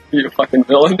gonna be a fucking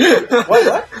villain.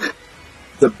 What?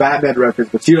 It's a Batman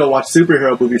reference, but you don't watch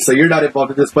superhero movies, so you're not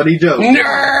involved in this funny joke.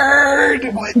 Nerd!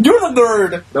 You're the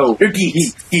nerd. No. You're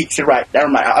geeks. You're right. Never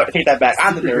mind. I'll take that back.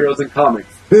 I'm the nerd. Superheroes in comics.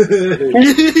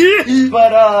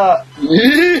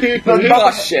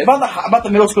 About the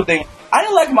middle school thing, I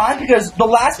didn't like mine because the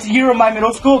last year of my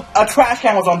middle school, a trash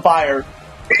can was on fire.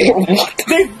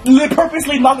 They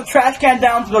purposely knocked the trash can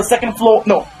down to the second floor.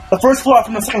 No, the first floor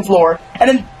from the second floor, and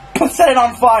then set it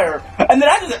on fire. And then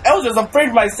I was just afraid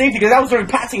for my safety because that was during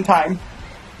passing time.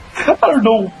 I don't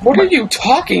know. What are you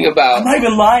talking about? I'm not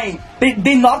even lying.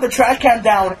 They knocked the trash can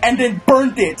down and then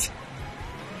burnt it.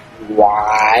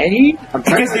 Why?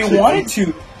 Because they wanted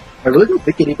to. I really don't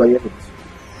think anybody ever.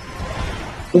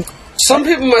 Some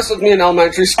people mess with me in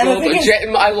elementary school, but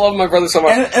I love my brother so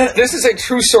much. This is a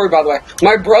true story, by the way.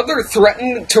 My brother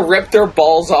threatened to rip their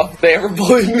balls off if they ever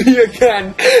bullied me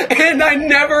again, and I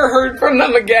never heard from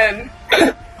them again.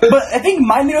 But I think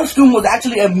my middle school was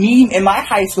actually a meme in my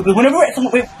high school. Because whenever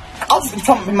I'll just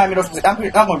tell my middle school. I'm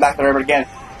not going back there ever again.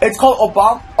 It's called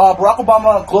Barack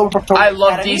Obama Global Protocol. I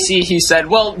love DC, he said.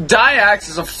 Well, Dyacx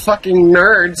is a fucking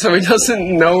nerd, so he doesn't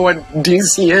know what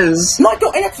DC is. No, I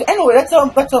don't. Anyway, that's a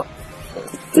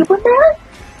Superman?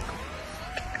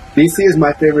 DC is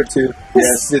my favorite too.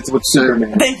 Yes, it's with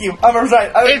Superman. Thank you. I'm sorry.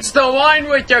 It's the one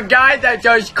with the guy that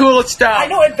does cool stuff. I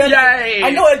know Avengers. Yay.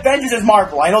 I know Avengers is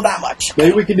Marvel. I know that much.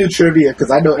 Maybe we can do trivia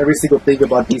because I know every single thing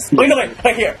about DC. Wait,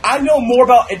 right here. I know more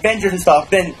about Avengers and stuff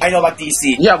than I know about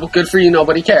DC. Yeah, well, good for you.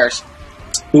 Nobody cares.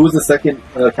 Who was the second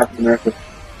Captain America?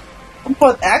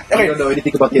 But I don't know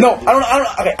anything about the. No, I don't.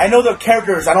 Okay, I know their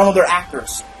characters. I don't know their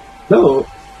actors. No,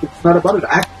 it's not about an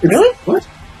act. Really? What?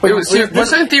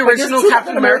 Wasn't the original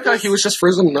Captain America? He was just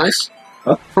frozen in ice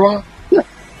for a while. Yeah,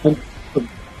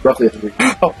 roughly.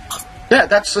 Oh, yeah,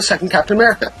 that's the second Captain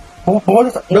America. What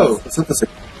is that? No, it's not the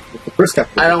second. It's the first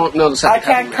Captain America. I don't know the second. I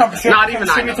can't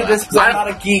contribute to this because I'm not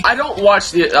a geek. I don't watch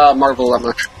the Marvel that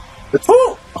much.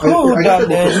 Who done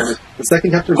this? The second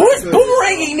Captain Who is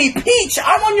boomeranging me, Peach?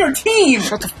 I'm on your team.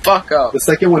 Shut the fuck up. The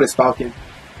second one is Falcon.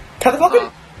 Captain Falcon?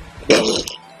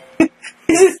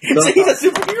 He's a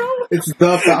superhero? It's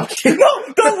the Falcon.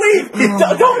 No, don't leave!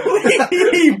 Don't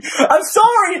leave! I'm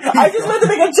sorry! I just meant to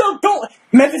make a joke. Don't.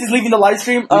 Memphis is leaving the live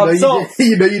stream.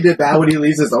 You did bad when he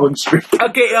leaves his own stream.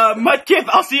 Okay, Mudkip,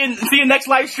 I'll see you next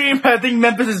live stream. I think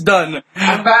Memphis is done.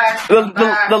 I'm back.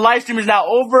 The live stream is now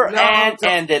over and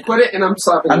ended. Put it and I'm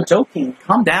slapping I'm joking.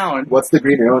 Calm down. What's the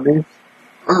green arrow name?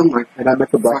 Oh my And I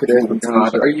meant the black arrow.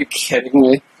 god, are you kidding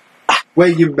me?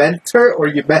 Wait, you meant her or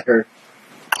you met her?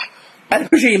 I'm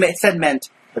pretty sure you said meant.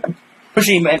 Pretty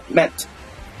sure you meant.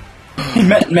 He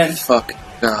meant. Fuck.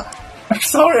 God. I'm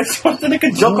sorry, I just wanted to make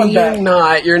a joke on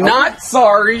that. You're not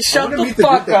sorry. Shut the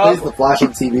fuck up. Plays the Flash on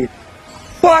TV.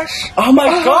 Flash! Oh my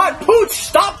god, Pooch,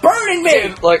 stop burning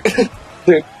me!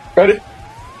 Dude, ready?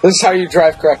 This is how you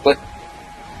drive correctly.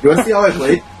 You want to see how I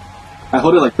played? I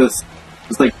hold it like this.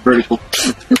 It's like vertical.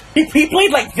 He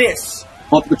played like this.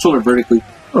 Hold the controller vertically.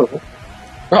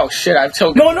 Oh shit, I've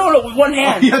told No, with one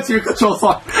hand. Yeah, your control's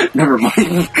on. Never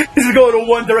mind. This is going in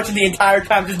one direction the entire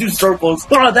time, just do circles.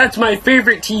 Oh, that's my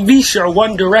favorite TV show,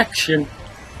 One Direction.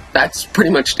 That's pretty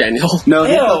much Daniel. No,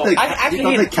 he Ew, thought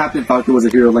that Captain Falcon was a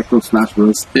hero like from Smash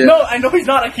Bros. Yeah. No, I know he's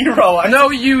not a hero. No,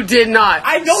 you did not.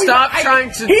 I know Stop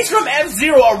trying to... He's from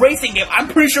F-Zero, a racing game. I'm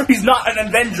pretty sure he's not an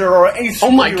Avenger or any superhero.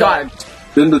 Oh my god.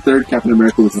 Then the third Captain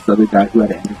America was this other guy who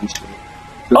had an energy shield.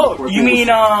 Oh, you mean,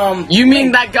 You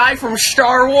mean that guy from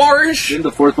Star Wars? Then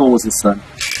the fourth one was his son.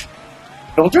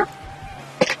 Soldier?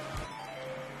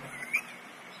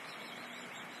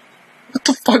 What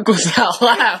the fuck was that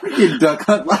laugh? Freaking duck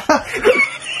hunt laugh.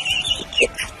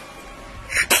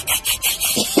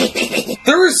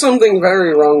 There was something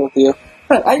very wrong with you.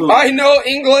 I know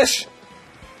English.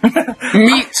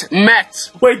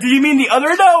 Met. Wait, do you mean the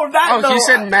other no or that? Oh, he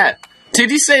said met. Did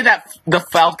he say that the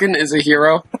Falcon is a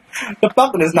hero? The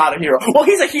Falcon is not a hero. Well,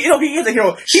 he's a hero. He is a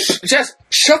hero. Just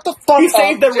shut the fuck up. He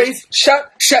saved the race. Shut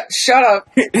up. Shut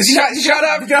up. Did you not see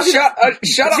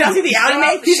the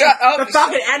anime? Shut up. The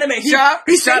Falcon anime.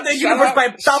 He saved the universe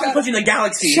by Falcon pushing the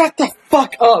galaxy. Shut the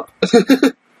fuck up.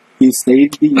 He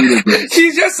saved the universe.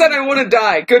 He just said I want to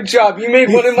die. Good job. You made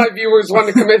one of my viewers want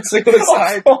to commit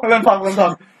suicide. Let him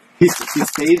talk. He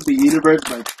saved the universe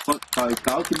by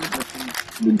Falcon pushing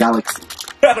the galaxy.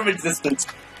 Out of existence.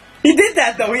 He did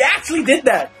that, though. He actually did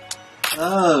that.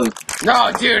 Oh.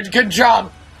 No, dude. Good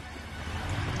job.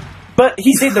 But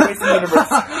he saved the race in the universe.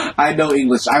 I know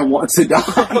English. I want to die.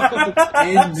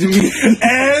 And me.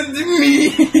 And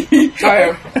me.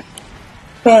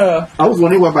 I was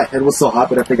wondering why my head was so hot,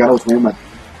 but I forgot I was wearing my...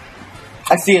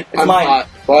 I see it. It's I'm mine. hot.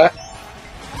 What?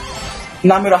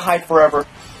 Now I'm gonna hide forever.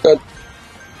 Good.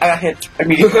 I got hit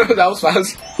immediately. That was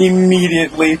fast.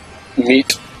 Immediately.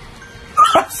 Meat.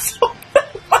 I'm so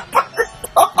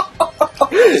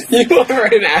You are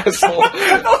an asshole.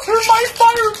 Those are my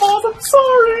fireballs. I'm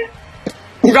sorry.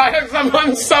 Guys, I'm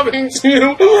unsubbing to you.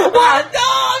 No,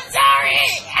 I'm sorry.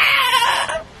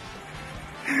 Ah.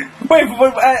 Wait,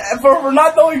 for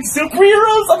not knowing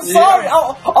superheroes? I'm sorry.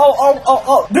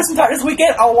 Yeah. This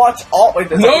weekend I'll watch all.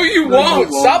 Wait, no, you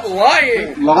won't. Stop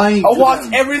lying. I'll watch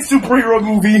every superhero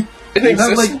movie.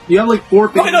 You have like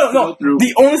 4 things no. to go through.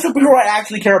 The only superhero I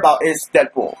actually care about is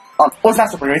Deadpool. Well, it's not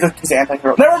superhero. He's an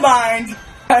anti-hero. Never mind.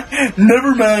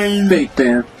 Never mind. Fake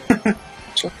fan.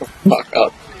 Shut the fuck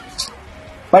up.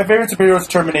 My favorite superhero is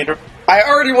Terminator. I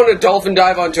already want to dolphin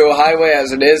dive onto a highway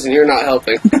as it is, and you're not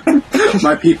helping.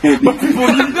 My people need me.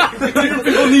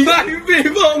 My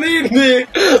people need me.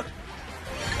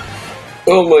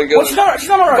 Oh my god. Well, she's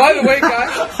not alright. By the way,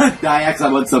 guys. Dyacx,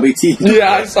 I'm on sub 18.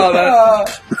 Yeah, I saw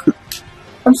that.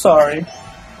 I'm sorry.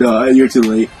 No, you're too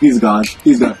late. He's gone.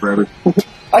 He's gone forever.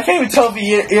 I can't even tell if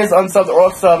he is unsubbed or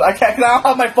unsubbed. I can't, because I don't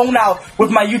have my phone out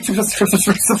with my YouTube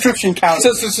subscription count.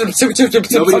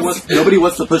 Nobody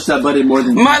wants to push that button more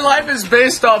than my life is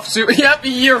based off super. Yep,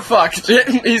 you're fucked.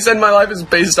 He said my life is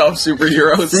based off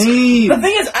superheroes. Same. The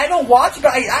thing is, I don't watch it,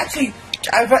 but I actually.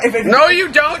 No, you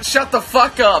don't. Shut the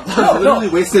fuck up. I literally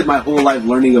wasted my whole life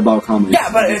learning about comics.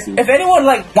 Yeah, but if anyone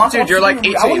like wants Dude, to watch you're like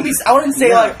 18. I wouldn't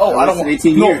say like, oh, I don't want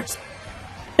 18 years.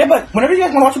 Yeah, but whenever you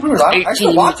guys want to watch superheroes, I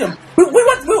still watch them. We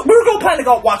were going planning to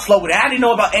go watch Logan. I didn't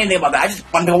know about anything about that. I just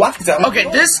wanted to go watch it.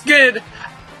 Okay, this kid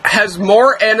has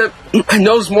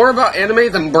knows more about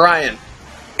anime than Brian.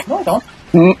 No, I don't.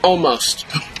 Almost.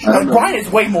 Brian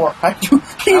is way more.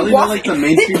 He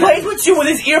plays with you with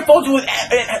his earphones, with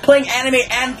playing anime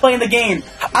and playing the game.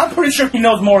 I'm pretty sure he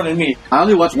knows more than me. I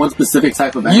only watch one specific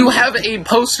type of anime. You have a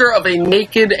poster of a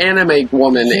naked anime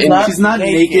woman. She's not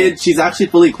naked. She's actually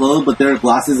fully clothed, but there are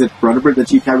glasses in front of her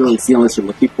that you can't really see unless you're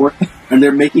looking for. And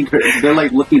they're making her. They're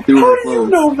like looking through her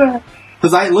clothes. How do you know that?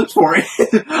 Because I looked for it.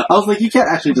 I was like, you can't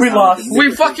actually just... We lost.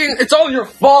 We fucking... It's all your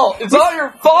fault. It's all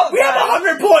your fault. We have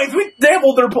 100 points. We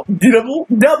doubled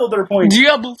their points.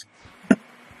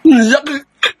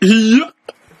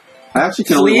 I actually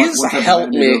can only watch one type of help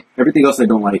anime. me. Everything else I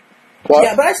don't like. What?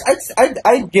 Yeah, but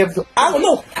I give... I don't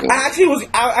know. I actually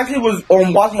was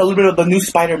watching a little bit of the new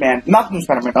Spider-Man. Not the new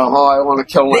Spider-Man. Oh, I want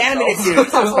to kill The myself. animated series.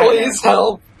 Please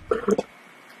help.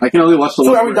 I can only watch the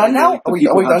So one are we where done now? Are we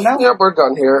done now? Yeah, we're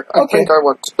done here. I Okay. think I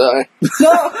want to die.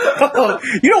 No!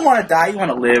 You don't want to die, you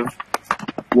want to live.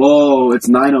 Whoa, it's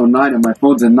 9:09 and my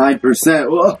phone's at 9%.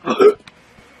 Whoa.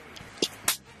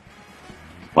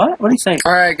 What? What are you saying?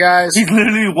 Alright, guys. He's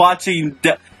literally watching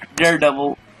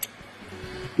Daredevil.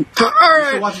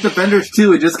 I watched Defenders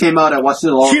 2. It just came out. I watched it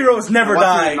all. Heroes never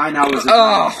die. 9 hours.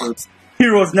 Oh.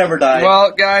 Heroes never die.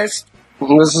 Well, guys,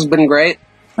 this has been great.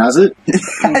 Has it?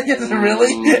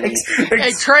 Really?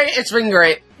 Hey, Trey, it's been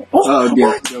great. Oh, yeah.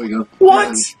 What? There we go.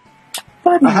 What?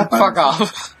 Buddy. Fuck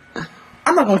off.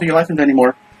 I'm not going to your license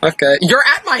anymore. Okay. You're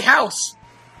at my house.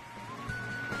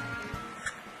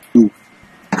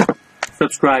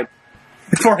 Subscribe.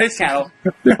 For his channel.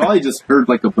 They probably just heard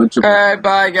like a bunch of... Alright,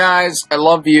 bye, guys. I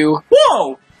love you.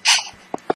 Whoa!